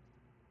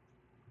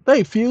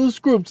 They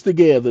fused groups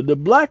together, the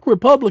black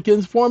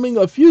Republicans forming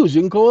a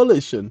fusion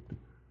coalition.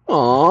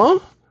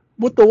 Aww,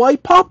 with the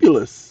white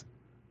populists.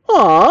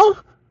 Aww,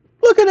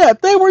 look at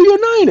that, they were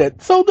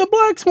united. So the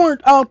blacks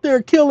weren't out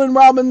there killing,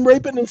 robbing,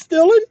 raping, and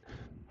stealing.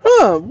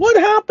 What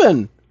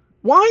happened?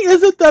 Why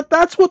is it that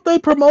that's what they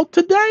promote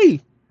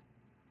today?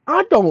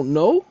 I don't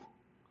know.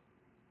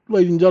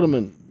 Ladies and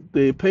gentlemen,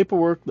 the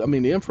paperwork, the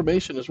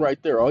information is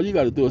right there. All you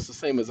got to do is the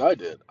same as I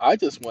did. I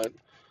just went,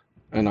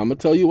 and I'm going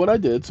to tell you what I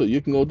did so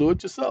you can go do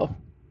it yourself.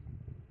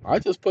 I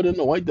just put in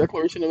the White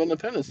Declaration of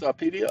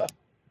Independence.pdf.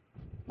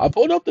 I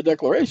pulled up the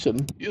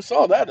Declaration. You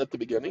saw that at the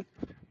beginning.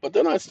 But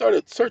then I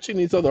started searching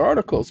these other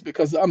articles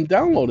because I'm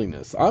downloading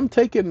this. I'm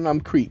taking and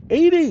I'm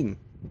creating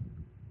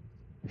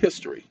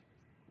history.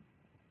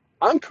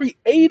 I'm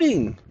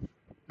creating.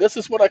 This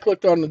is what I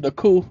clicked on the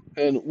coup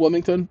in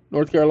Wilmington,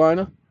 North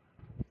Carolina.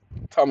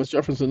 Thomas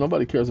Jefferson,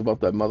 nobody cares about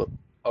that mother.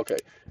 Okay.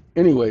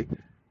 Anyway,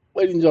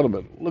 ladies and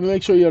gentlemen, let me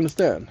make sure you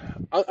understand.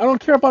 I don't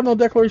care about no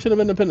Declaration of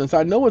Independence.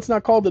 I know it's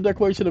not called the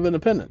Declaration of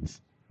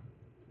Independence.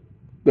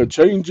 The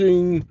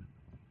challenging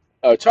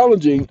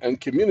and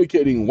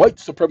communicating white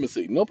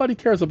supremacy. Nobody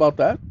cares about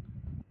that.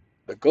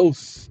 The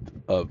ghost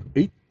of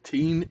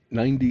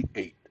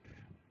 1898.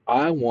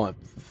 I want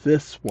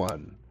this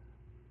one.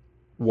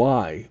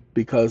 Why?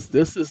 Because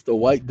this is the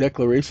White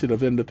Declaration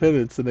of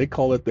Independence, and they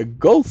call it the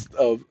ghost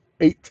of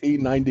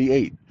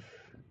 1898.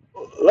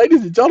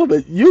 Ladies and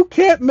gentlemen, you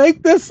can't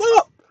make this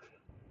up.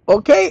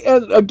 Okay?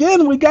 And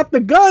again, we got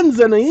the guns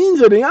and the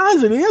eens and the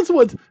eyes and the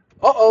insolence.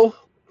 Uh-oh.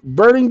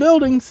 Burning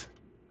buildings.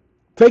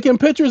 Taking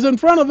pictures in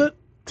front of it.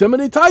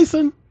 Timothy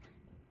Tyson.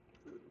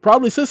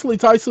 Probably Cicely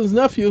Tyson's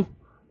nephew.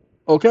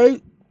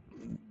 Okay?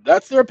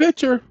 That's their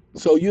picture.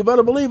 So you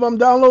better believe I'm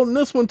downloading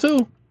this one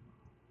too.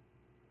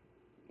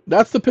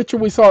 That's the picture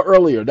we saw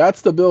earlier.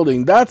 That's the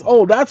building. That's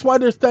why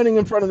they're standing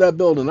in front of that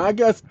building. I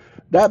guess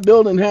that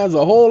building has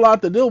a whole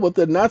lot to deal with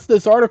it, and that's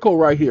this article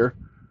right here.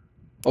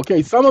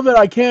 Okay, some of it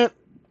I can't.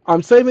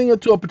 I'm saving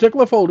it to a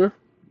particular folder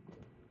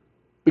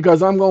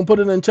because I'm going to put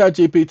it in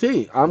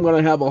ChatGPT. I'm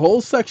going to have a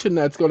whole section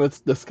that's going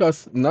to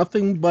discuss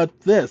nothing but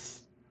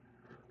this.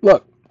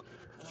 Look,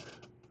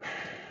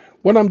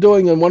 what I'm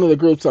doing in one of the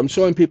groups, I'm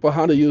showing people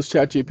how to use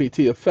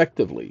ChatGPT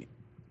effectively.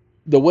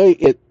 The way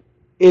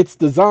it's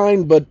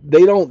designed, but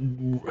they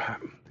don't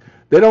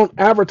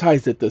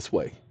advertise it this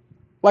way.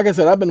 Like I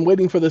said, I've been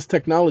waiting for this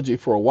technology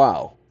for a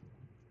while.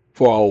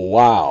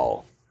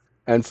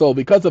 And so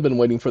because I've been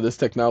waiting for this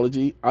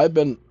technology, I've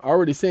been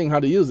already seeing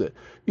how to use it.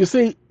 You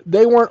see,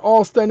 they weren't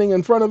all standing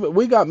in front of it.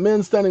 We got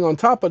men standing on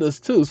top of this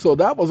too. So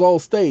that was all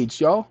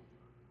staged, y'all.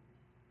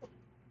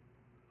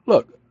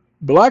 Look,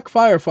 black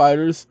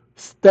firefighters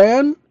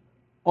stand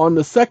on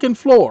the second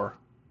floor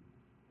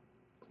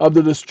of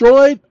the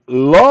destroyed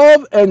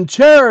Love and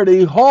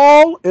Charity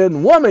Hall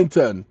in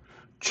Wilmington.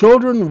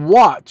 Children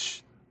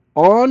watch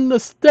on the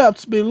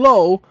steps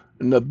below,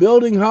 and the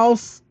building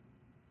housed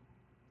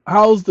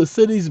the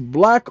city's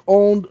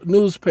black-owned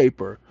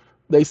newspaper.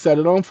 They set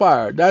it on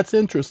fire. That's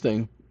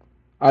interesting.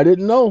 I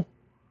didn't know.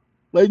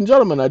 Ladies and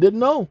gentlemen, I didn't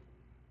know.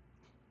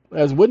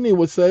 As Whitney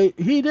would say,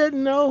 he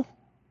didn't know.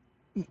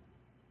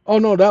 Oh,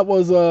 no, that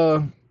was,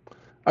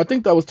 I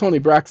think that was Tony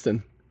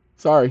Braxton.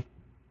 Sorry.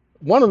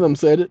 One of them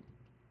said it.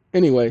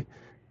 Anyway,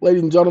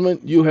 ladies and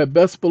gentlemen, you had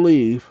best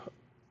believe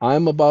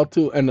I'm about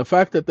to, and the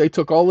fact that they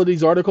took all of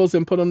these articles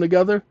and put them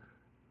together,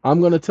 I'm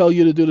going to tell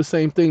you to do the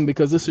same thing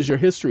because this is your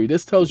history.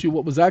 This tells you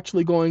what was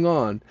actually going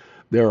on.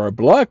 There are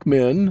black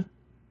men.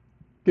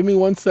 Give me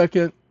 1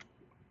 second.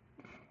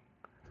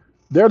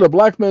 There the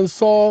black men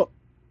saw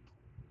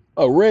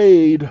a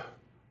raid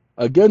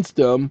against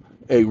them,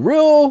 a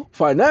real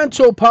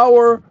financial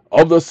power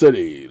of the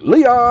city.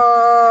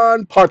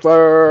 Leon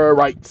Partler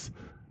writes,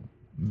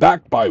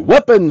 backed by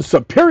weapons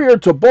superior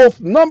to both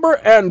number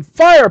and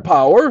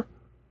firepower,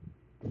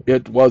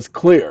 it was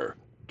clear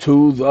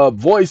to the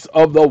voice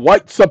of the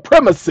white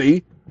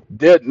supremacy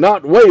did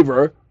not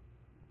waver.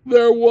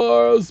 There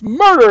was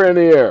murder in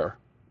the air.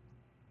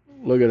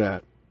 Look at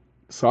that.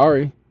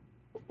 Sorry.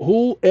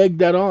 Who egged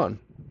that on?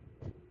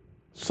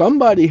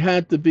 Somebody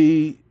had to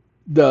be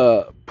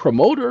the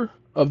promoter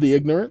of the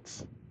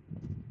ignorance.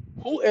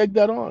 Who egged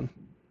that on?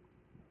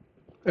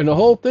 And the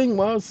whole thing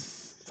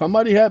was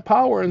somebody had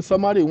power and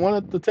somebody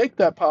wanted to take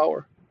that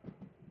power.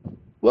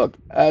 Look,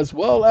 as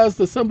well as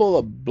the symbol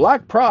of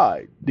black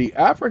pride, the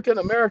African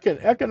American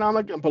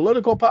economic and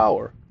political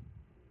power.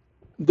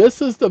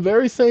 This is the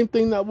very same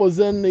thing that was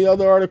in the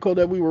other article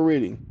that we were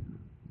reading.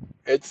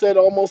 It said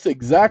almost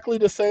exactly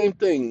the same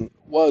thing,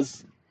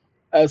 was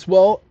as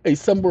well a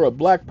symbol of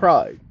black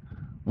pride.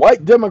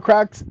 White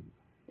Democrats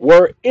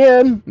were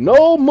in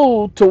no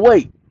mood to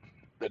wait.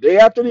 The day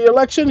after the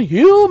election,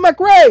 Hugh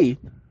McRae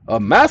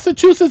of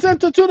Massachusetts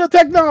Institute of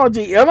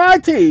Technology,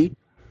 MIT,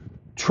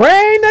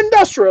 trained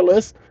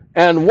industrialist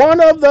and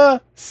one of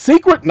the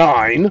secret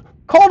 9,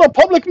 called a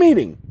public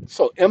meeting.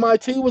 So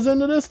MIT was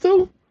into this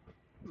too?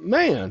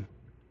 Man.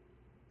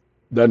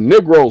 The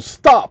Negro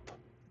stop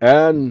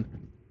and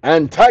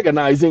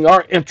antagonizing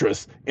our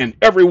interests in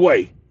every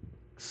way.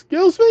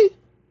 Excuse me?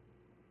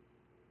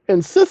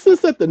 Insistence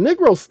that the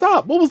Negro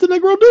stop. What was the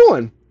Negro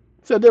doing?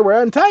 Said they were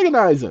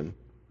antagonizing.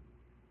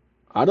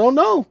 I don't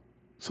know.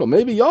 So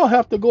maybe y'all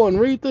have to go and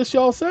read this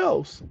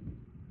yourselves.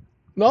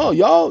 No,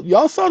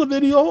 y'all saw the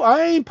video.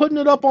 I ain't putting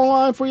it up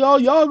online for y'all.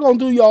 Y'all gonna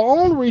do your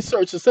own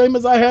research, the same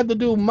as I had to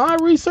do my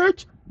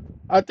research.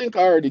 I think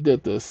I already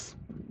did this.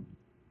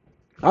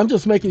 I'm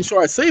just making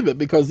sure I save it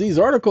because these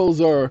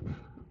articles are,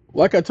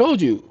 like I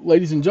told you,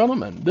 ladies and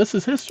gentlemen, this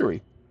is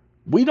history.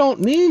 We don't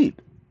need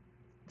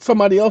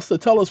somebody else to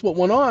tell us what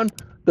went on.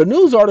 The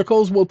news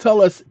articles will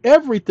tell us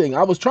everything.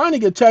 I was trying to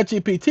get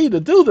ChatGPT to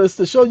do this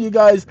to show you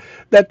guys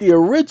that the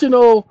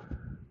original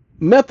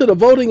method of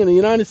voting in the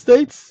United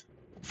States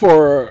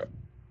for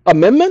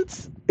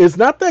amendments is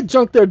not that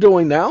junk they're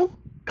doing now.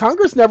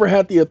 Congress never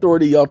had the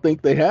authority y'all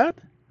think they had.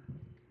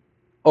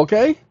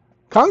 Okay?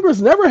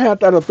 Congress never had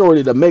that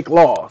authority to make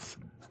laws.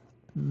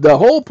 The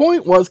whole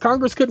point was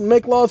Congress couldn't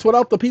make laws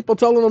without the people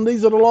telling them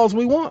these are the laws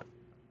we want.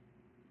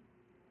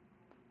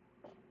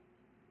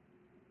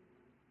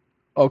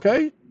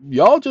 Okay?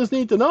 Y'all just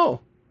need to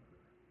know.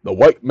 The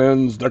white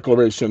man's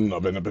Declaration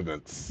of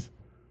Independence.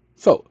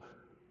 So,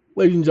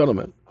 ladies and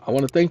gentlemen, I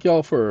want to thank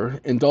y'all for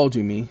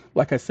indulging me.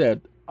 Like I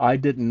said, I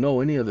didn't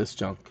know any of this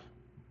junk.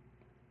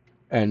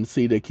 And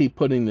see, they keep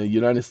putting the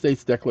United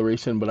States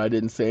Declaration, but I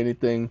didn't say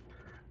anything.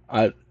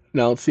 I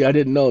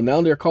didn't know.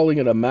 Now they're calling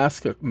it a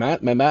massacre.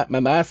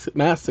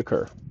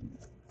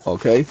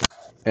 Okay,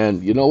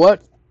 and you know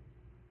what?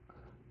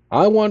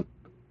 I want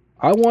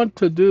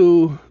to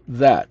do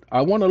that.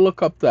 I want to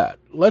look up that.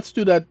 Let's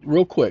do that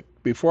real quick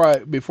before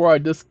I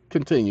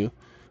discontinue,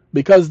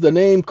 because the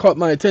name caught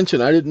my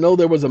attention. I didn't know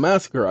there was a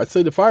massacre. I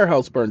see the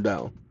firehouse burned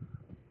down.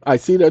 I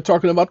see they're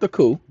talking about the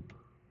coup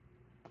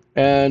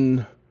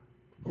and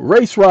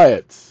race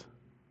riots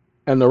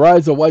and the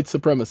rise of white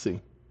supremacy.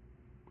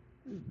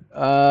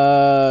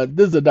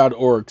 This is a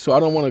 .org, so I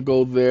don't want to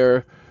go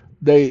there.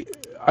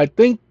 I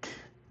think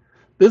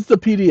this is the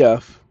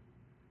PDF.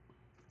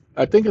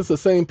 I think it's the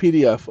same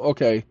PDF.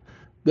 Okay,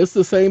 this is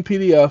the same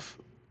PDF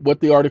with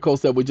the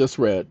articles that we just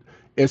read.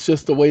 It's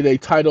just the way they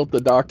titled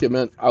the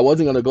document. I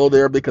wasn't going to go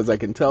there because I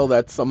can tell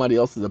that's somebody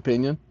else's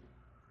opinion.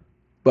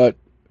 But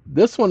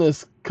this one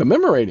is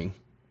commemorating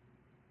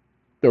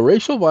the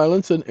racial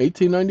violence in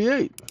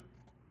 1898.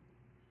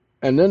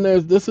 And then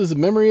this is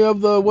memory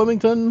of the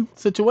Wilmington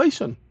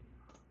situation.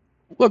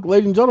 Look,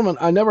 ladies and gentlemen,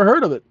 I never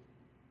heard of it.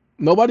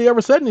 Nobody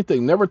ever said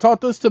anything. Never taught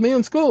this to me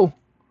in school.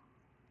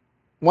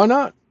 Why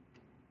not?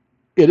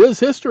 It is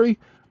history.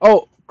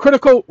 Oh,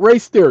 critical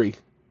race theory.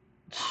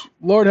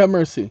 Lord have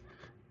mercy.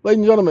 Ladies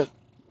and gentlemen,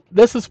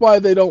 this is why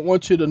they don't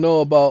want you to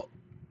know about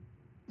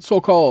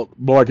so-called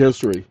black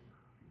history.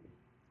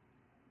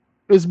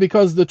 It's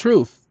because the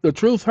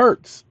truth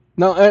hurts.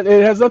 Now, and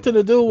it has nothing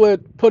to do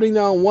with putting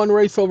down one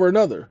race over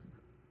another.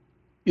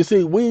 You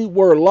see, we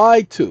were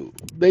lied to.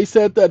 They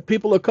said that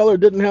people of color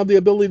didn't have the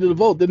ability to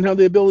vote, didn't have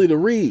the ability to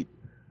read.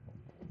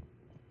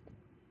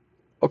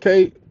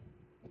 Okay?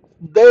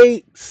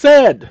 They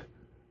said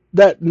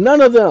that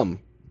none of them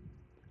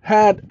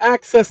had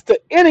access to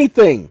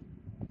anything.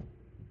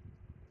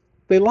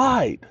 They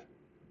lied.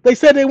 They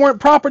said they weren't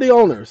property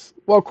owners.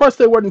 Well, of course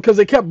they weren't, because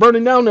they kept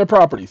burning down their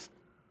properties.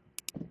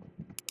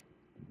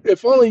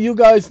 If only you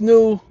guys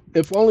knew,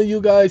 if only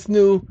you guys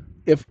knew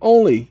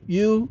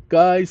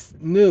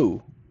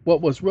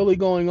what was really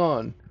going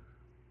on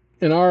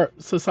in our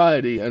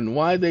society and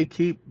why they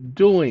keep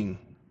doing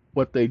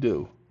what they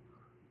do.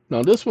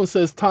 Now this one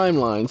says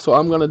timeline, so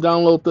I'm going to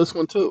download this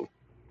one too.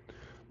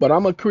 But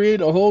I'm going to create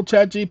a whole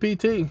chat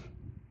GPT.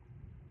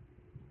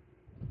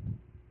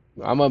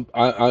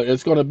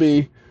 It's going to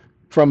be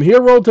from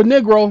hero to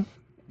Negro.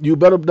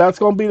 That's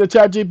going to be the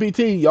chat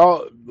GPT.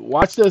 Y'all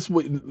watch this.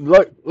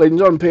 Look, ladies and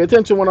gentlemen, pay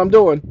attention what I'm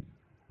doing.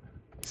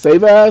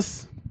 Save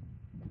as.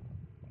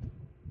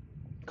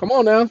 Come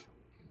on now.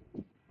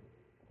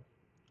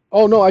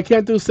 Oh no, I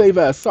can't do save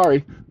as.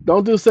 Sorry.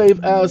 Don't do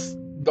save as.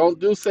 Don't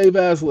do save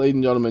as, ladies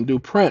and gentlemen. Do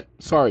print.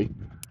 Sorry.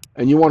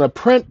 And you want to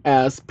print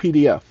as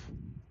PDF.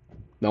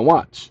 Now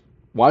watch.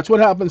 Watch what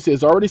happens.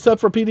 It's already set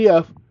for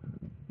PDF.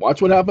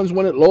 Watch what happens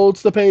when it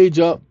loads the page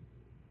up.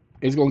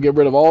 It's going to get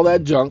rid of all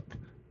that junk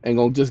and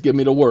going to just give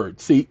me the word.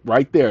 See,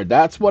 right there.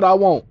 That's what I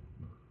want.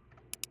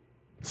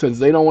 Since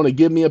they don't want to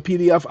give me a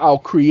PDF, I'll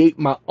create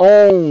my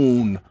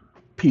own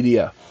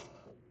PDF.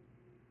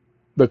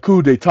 The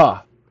coup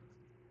d'etat.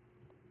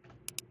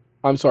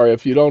 I'm sorry,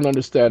 if you don't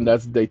understand,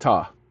 that's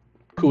d'etat.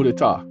 Coup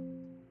d'etat.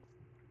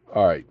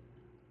 All right.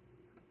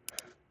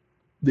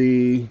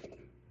 The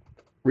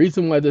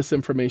reason why this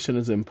information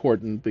is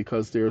important,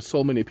 because there are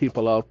so many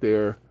people out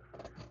there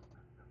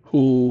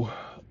who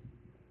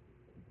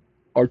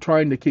are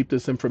trying to keep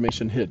this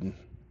information hidden,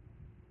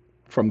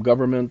 from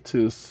government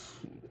to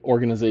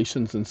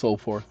organizations and so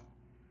forth.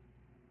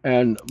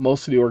 And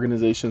most of the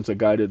organizations are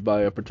guided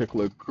by a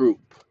particular group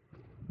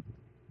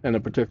and a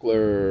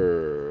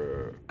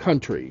particular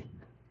country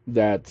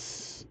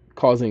that's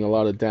causing a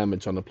lot of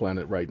damage on the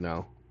planet right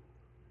now.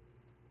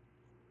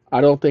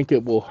 I don't think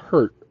it will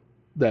hurt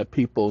that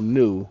people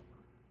knew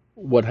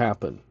what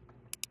happened.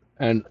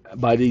 And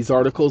by these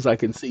articles, I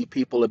can see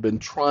people have been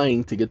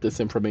trying to get this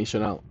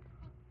information out.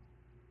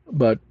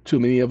 But too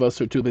many of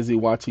us are too busy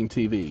watching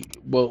TV.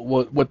 Well,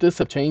 would this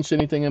have changed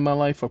anything in my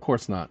life? Of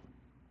course not.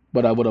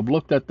 But I would have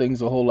looked at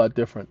things a whole lot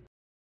different.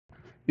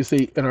 You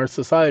see, in our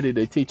society,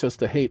 they teach us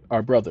to hate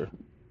our brother,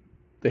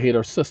 to hate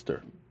our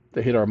sister,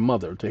 to hate our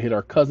mother, to hate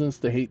our cousins,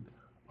 to hate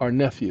our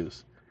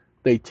nephews.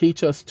 They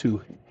teach us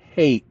to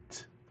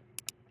hate,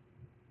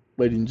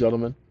 ladies and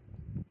gentlemen.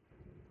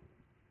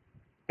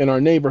 In our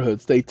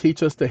neighborhoods, they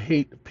teach us to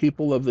hate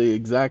people of the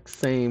exact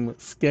same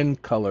skin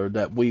color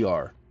that we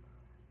are.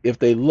 If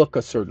they look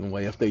a certain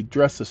way, if they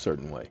dress a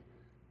certain way.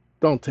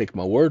 Don't take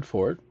my word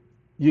for it.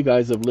 You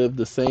guys have lived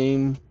the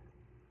same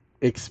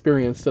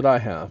experience that I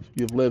have.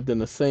 You've lived in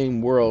the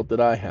same world that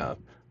I have.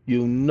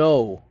 You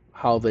know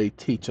how they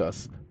teach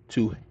us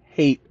to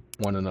hate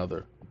one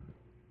another.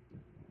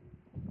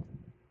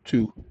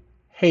 To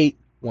hate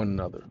one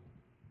another.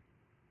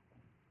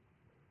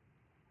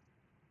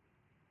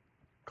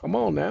 Come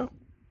on now.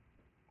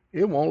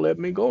 It won't let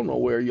me go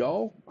nowhere,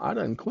 y'all. I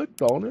done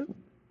clicked on it.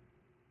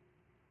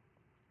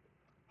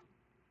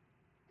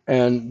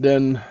 And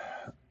then,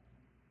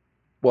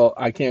 well,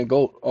 I can't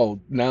go. Oh,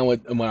 now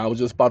when I was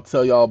just about to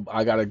tell y'all,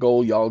 I gotta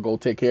go. Y'all go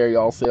take care of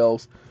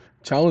yourselves.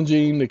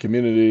 Challenging the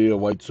community of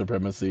white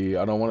supremacy.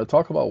 I don't want to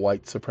talk about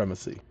white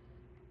supremacy.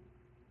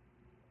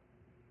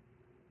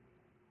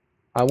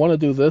 I want to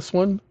do this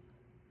one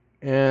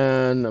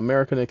and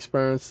American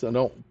experience. I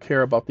don't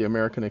care about the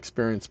American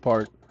experience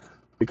part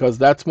because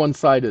that's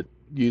one-sided.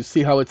 You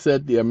see how it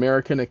said the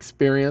American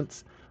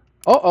experience?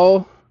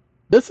 Uh-oh.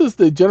 This is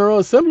the General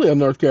Assembly of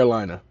North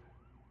Carolina.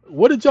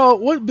 What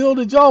bill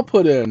did y'all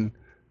put in?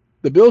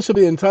 The bill should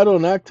be entitled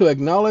an act to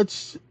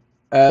acknowledge,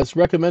 as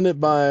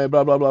recommended by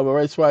blah blah blah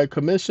race riot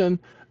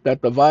commission,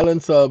 that the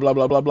violence of blah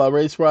blah blah blah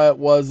race riot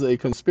was a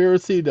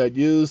conspiracy that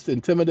used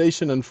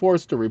intimidation and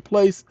force to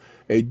replace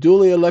a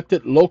duly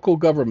elected local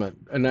government,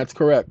 and that's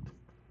correct.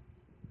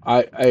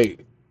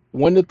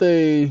 When did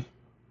they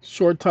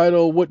short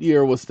title? What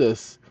year was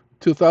this?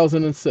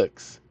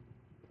 2006.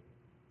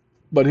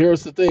 But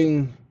here's the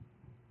thing: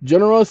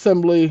 General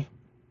Assembly,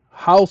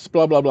 House,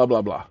 blah blah blah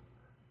blah blah.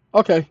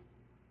 Okay,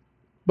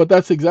 but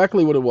that's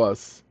exactly what it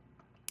was.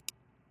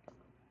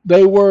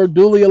 They were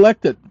duly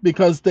elected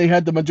because they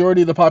had the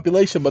majority of the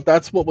population, but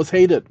that's what was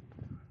hated.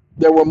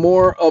 There were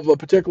more of a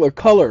particular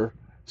color.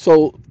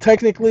 So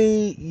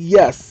technically,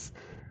 yes,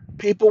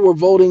 people were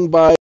voting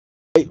by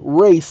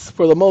race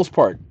for the most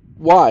part.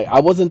 Why? I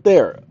wasn't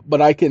there,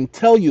 but I can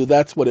tell you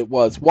that's what it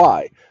was.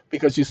 Why?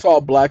 Because you saw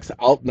blacks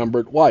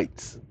outnumbered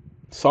whites.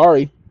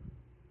 Sorry,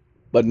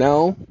 but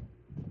now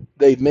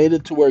they've made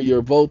it to where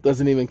your vote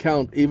doesn't even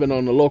count, even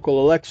on the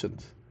local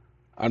elections.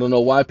 I don't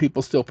know why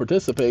people still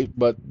participate,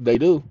 but they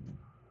do.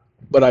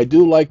 But I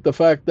do like the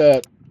fact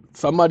that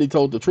somebody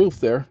told the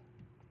truth there.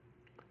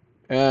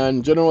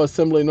 And General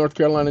Assembly North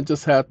Carolina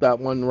just had that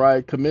one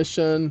right.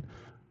 Commission.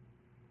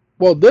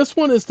 Well, this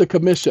one is the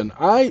commission.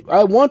 I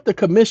want the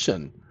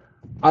commission.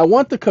 I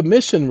want the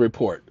commission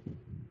report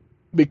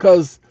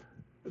because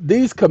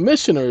these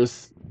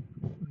commissioners,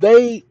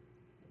 they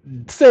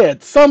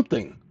said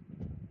something.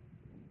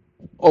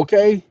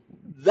 Okay?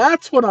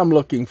 That's what I'm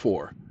looking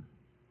for.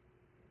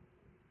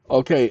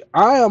 Okay,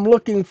 I am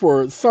looking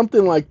for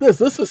something like this.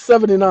 This is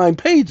 79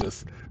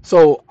 pages.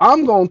 So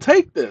I'm going to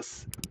take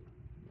this.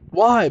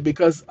 Why?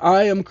 Because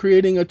I am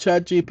creating a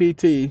chat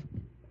GPT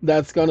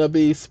that's going to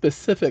be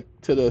specific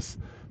to this,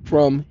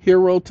 from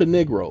hero to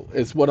Negro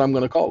is what I'm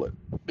going to call it.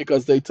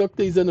 Because they took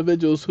these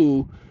individuals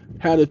who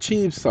had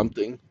achieved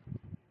something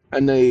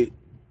and they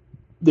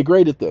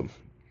degraded them,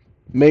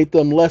 made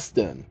them less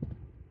than.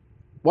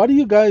 Why don't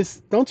you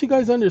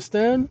guys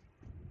understand?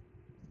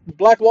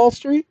 Black Wall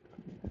Street?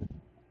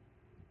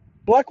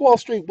 Black Wall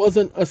Street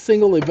wasn't a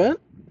single event.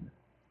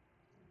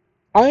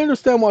 I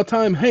understand why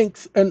Tom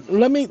Hanks, and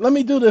let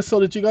me do this so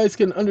that you guys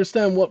can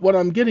understand what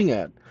I'm getting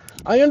at.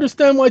 I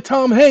understand why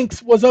Tom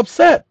Hanks was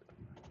upset.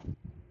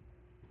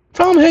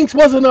 Tom Hanks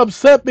wasn't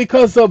upset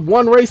because of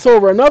one race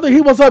over another.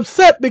 He was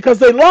upset because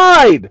they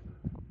lied.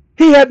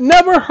 He had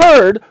never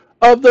heard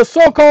of the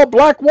so-called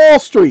Black Wall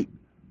Street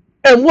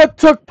and what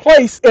took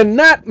place in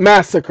that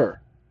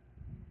massacre.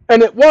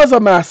 And it was a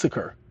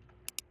massacre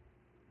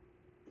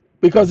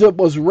because it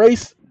was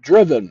race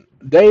driven.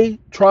 They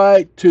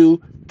tried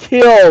to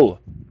kill.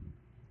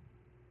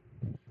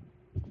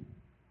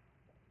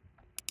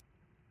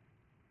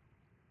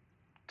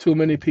 Too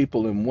many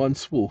people in one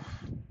swoop.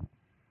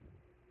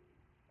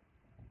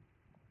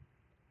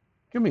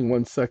 Give me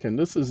 1 second.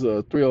 This is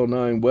a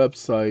 309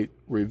 website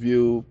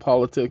review,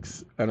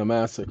 politics, and a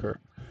massacre.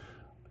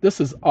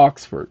 This is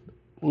Oxford.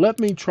 Let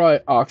me try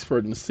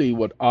Oxford and see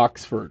what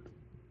Oxford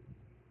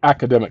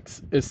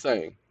academics is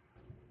saying.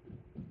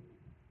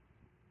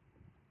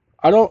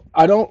 I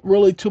don't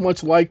really too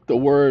much like the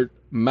word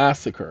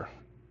massacre.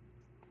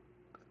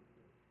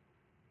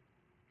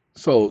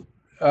 So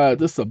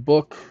this is a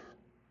book.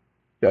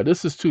 Yeah,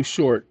 this is too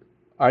short.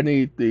 I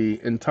need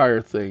the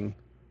entire thing.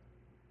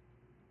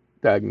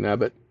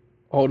 Dagnabbit.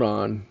 Hold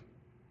on.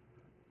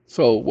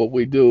 So what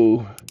we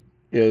do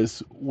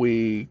is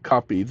we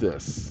copy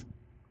this.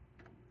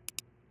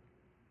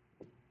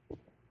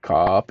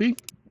 Copy.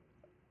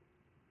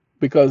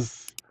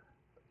 Because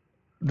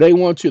they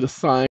want you to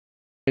sign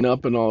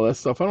up and all that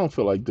stuff. I don't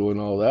feel like doing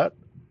all that.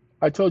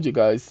 I told you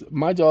guys,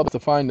 my job is to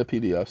find the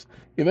PDFs.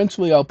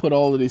 Eventually, I'll put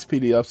all of these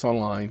PDFs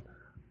online.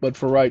 But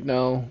for right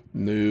now,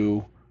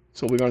 no.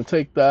 So we're going to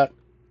take that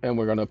and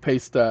we're going to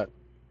paste that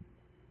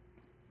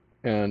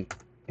and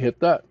hit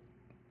that.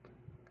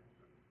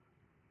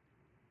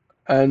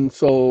 And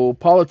so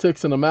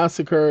politics and a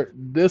massacre,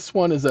 this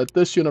one is at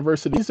this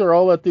university. These are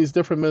all at these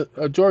different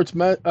George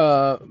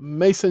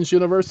Mason's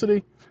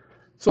University.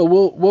 So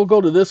we'll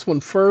go to this one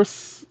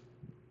first.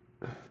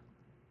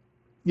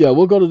 Yeah,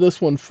 we'll go to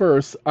this one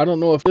first. I don't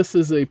know if this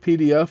is a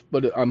PDF,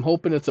 but I'm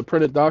hoping it's a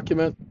printed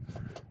document.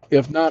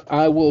 If not,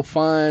 I will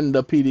find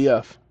the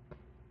PDF.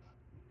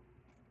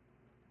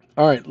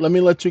 All right, let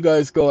me let you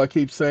guys go. I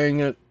keep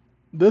saying it.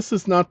 This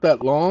is not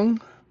that long,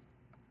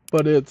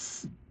 but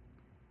it's,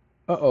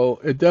 uh-oh,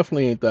 it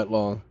definitely ain't that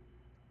long.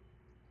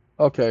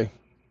 Okay,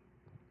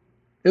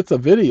 it's a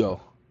video.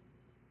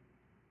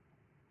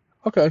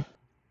 Okay,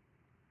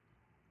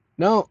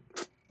 now,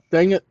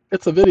 dang it,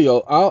 it's a video.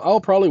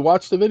 I'll probably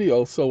watch the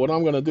video. So what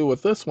I'm going to do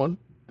with this one,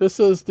 this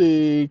is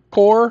the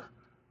core.ecu.edu.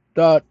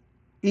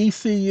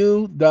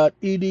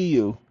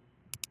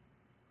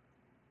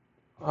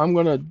 I'm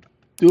going to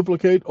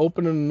duplicate,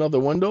 open in another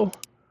window,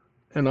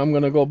 and I'm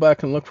going to go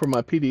back and look for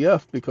my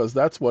PDF because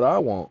that's what I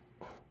want.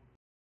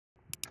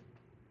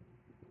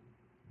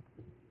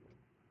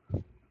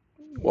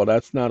 Well,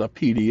 that's not a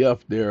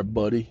PDF there,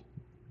 buddy.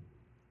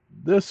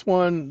 This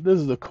one, this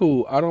is a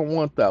coup. I don't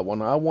want that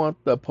one. I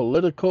want the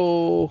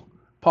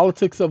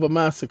politics of a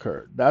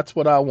massacre. That's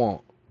what I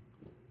want.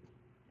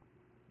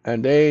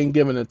 And they ain't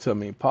giving it to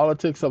me.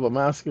 Politics of a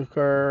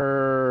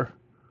massacre.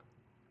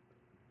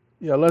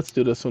 Yeah, let's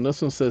do this one.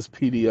 This one says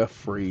PDF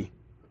free.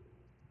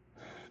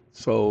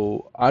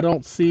 So I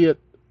don't see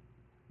it.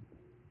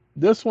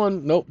 This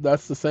one, nope,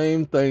 that's the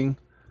same thing.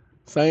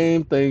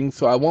 Same thing.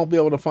 So I won't be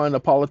able to find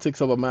the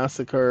politics of a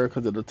massacre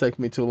because it'll take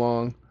me too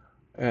long.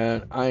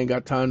 And I ain't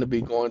got time to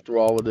be going through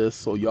all of this.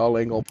 So y'all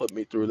ain't gonna put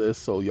me through this.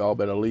 So y'all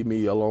better leave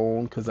me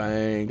alone because I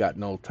ain't got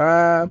no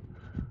time.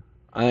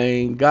 I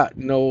ain't got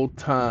no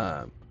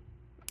time.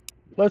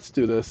 Let's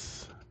do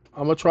this.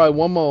 I'm gonna try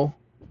one more.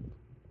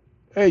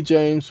 Hey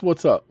James,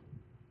 what's up?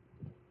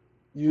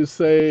 You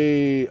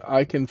say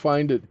I can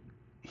find it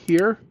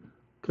here?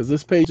 Because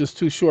this page is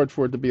too short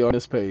for it to be on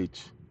this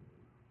page.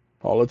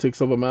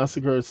 Politics of a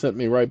Massacre sent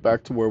me right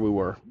back to where we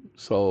were.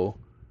 So,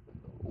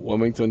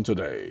 Wilmington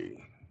Today.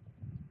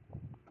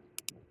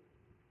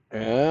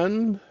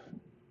 And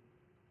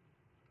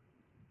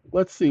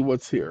let's see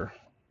what's here.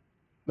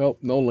 Nope,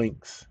 no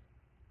links.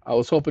 I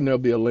was hoping there'll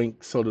be a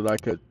link so that I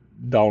could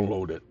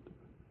download it.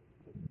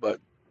 But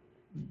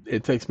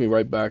it takes me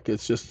right back.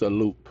 It's just a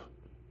loop.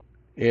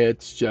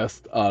 It's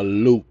just a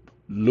loop.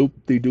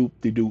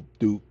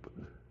 Loop-de-doop-de-doop-doop.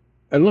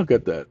 And look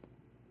at that.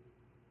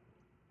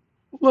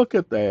 Look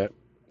at that.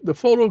 The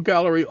photo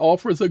gallery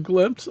offers a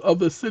glimpse of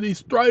the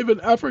city's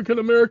thriving African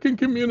American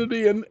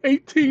community in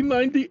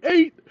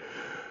 1898.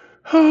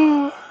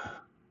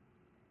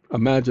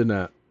 Imagine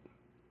that.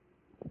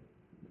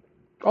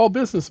 All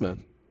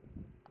businessmen.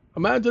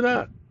 Imagine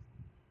that.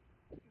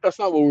 That's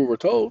not what we were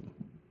told.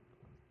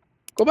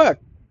 Go back.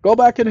 Go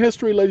back in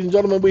history, ladies and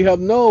gentlemen. We have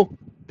no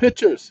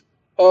pictures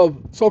of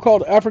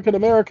so-called African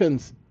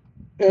Americans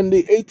in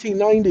the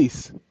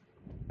 1890s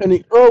and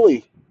the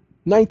early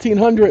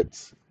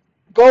 1900s.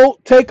 Go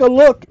take a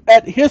look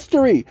at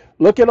history.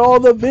 Look at all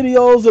the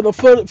videos and the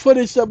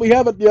footage that we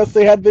have. Yes,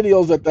 they had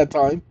videos at that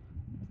time.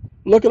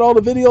 Look at all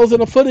the videos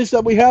and the footage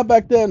that we have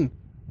back then.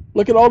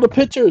 Look at all the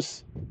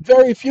pictures.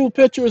 Very few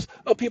pictures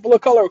of people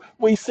of color.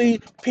 We see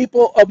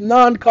people of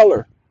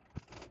non-color.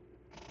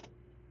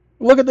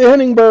 Look at the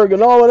Hindenburg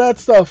and all of that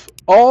stuff.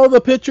 All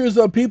the pictures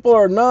of people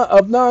are not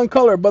of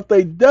non-color, but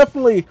they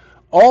definitely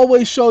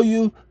always show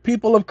you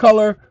people of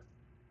color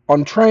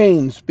on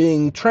trains,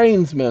 being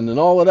trainsmen and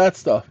all of that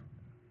stuff.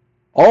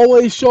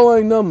 Always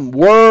showing them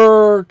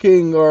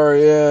working or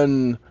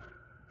in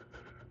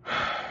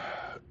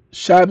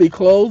shabby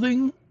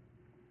clothing.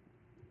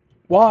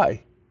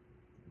 Why?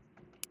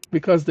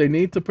 Because they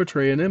need to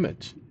portray an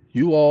image.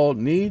 You all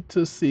need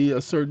to see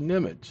a certain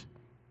image.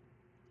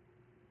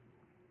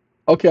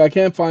 Okay, I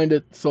can't find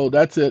it, so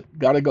that's it.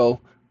 Gotta go.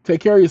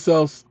 Take care of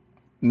yourselves.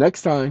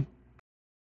 Next time.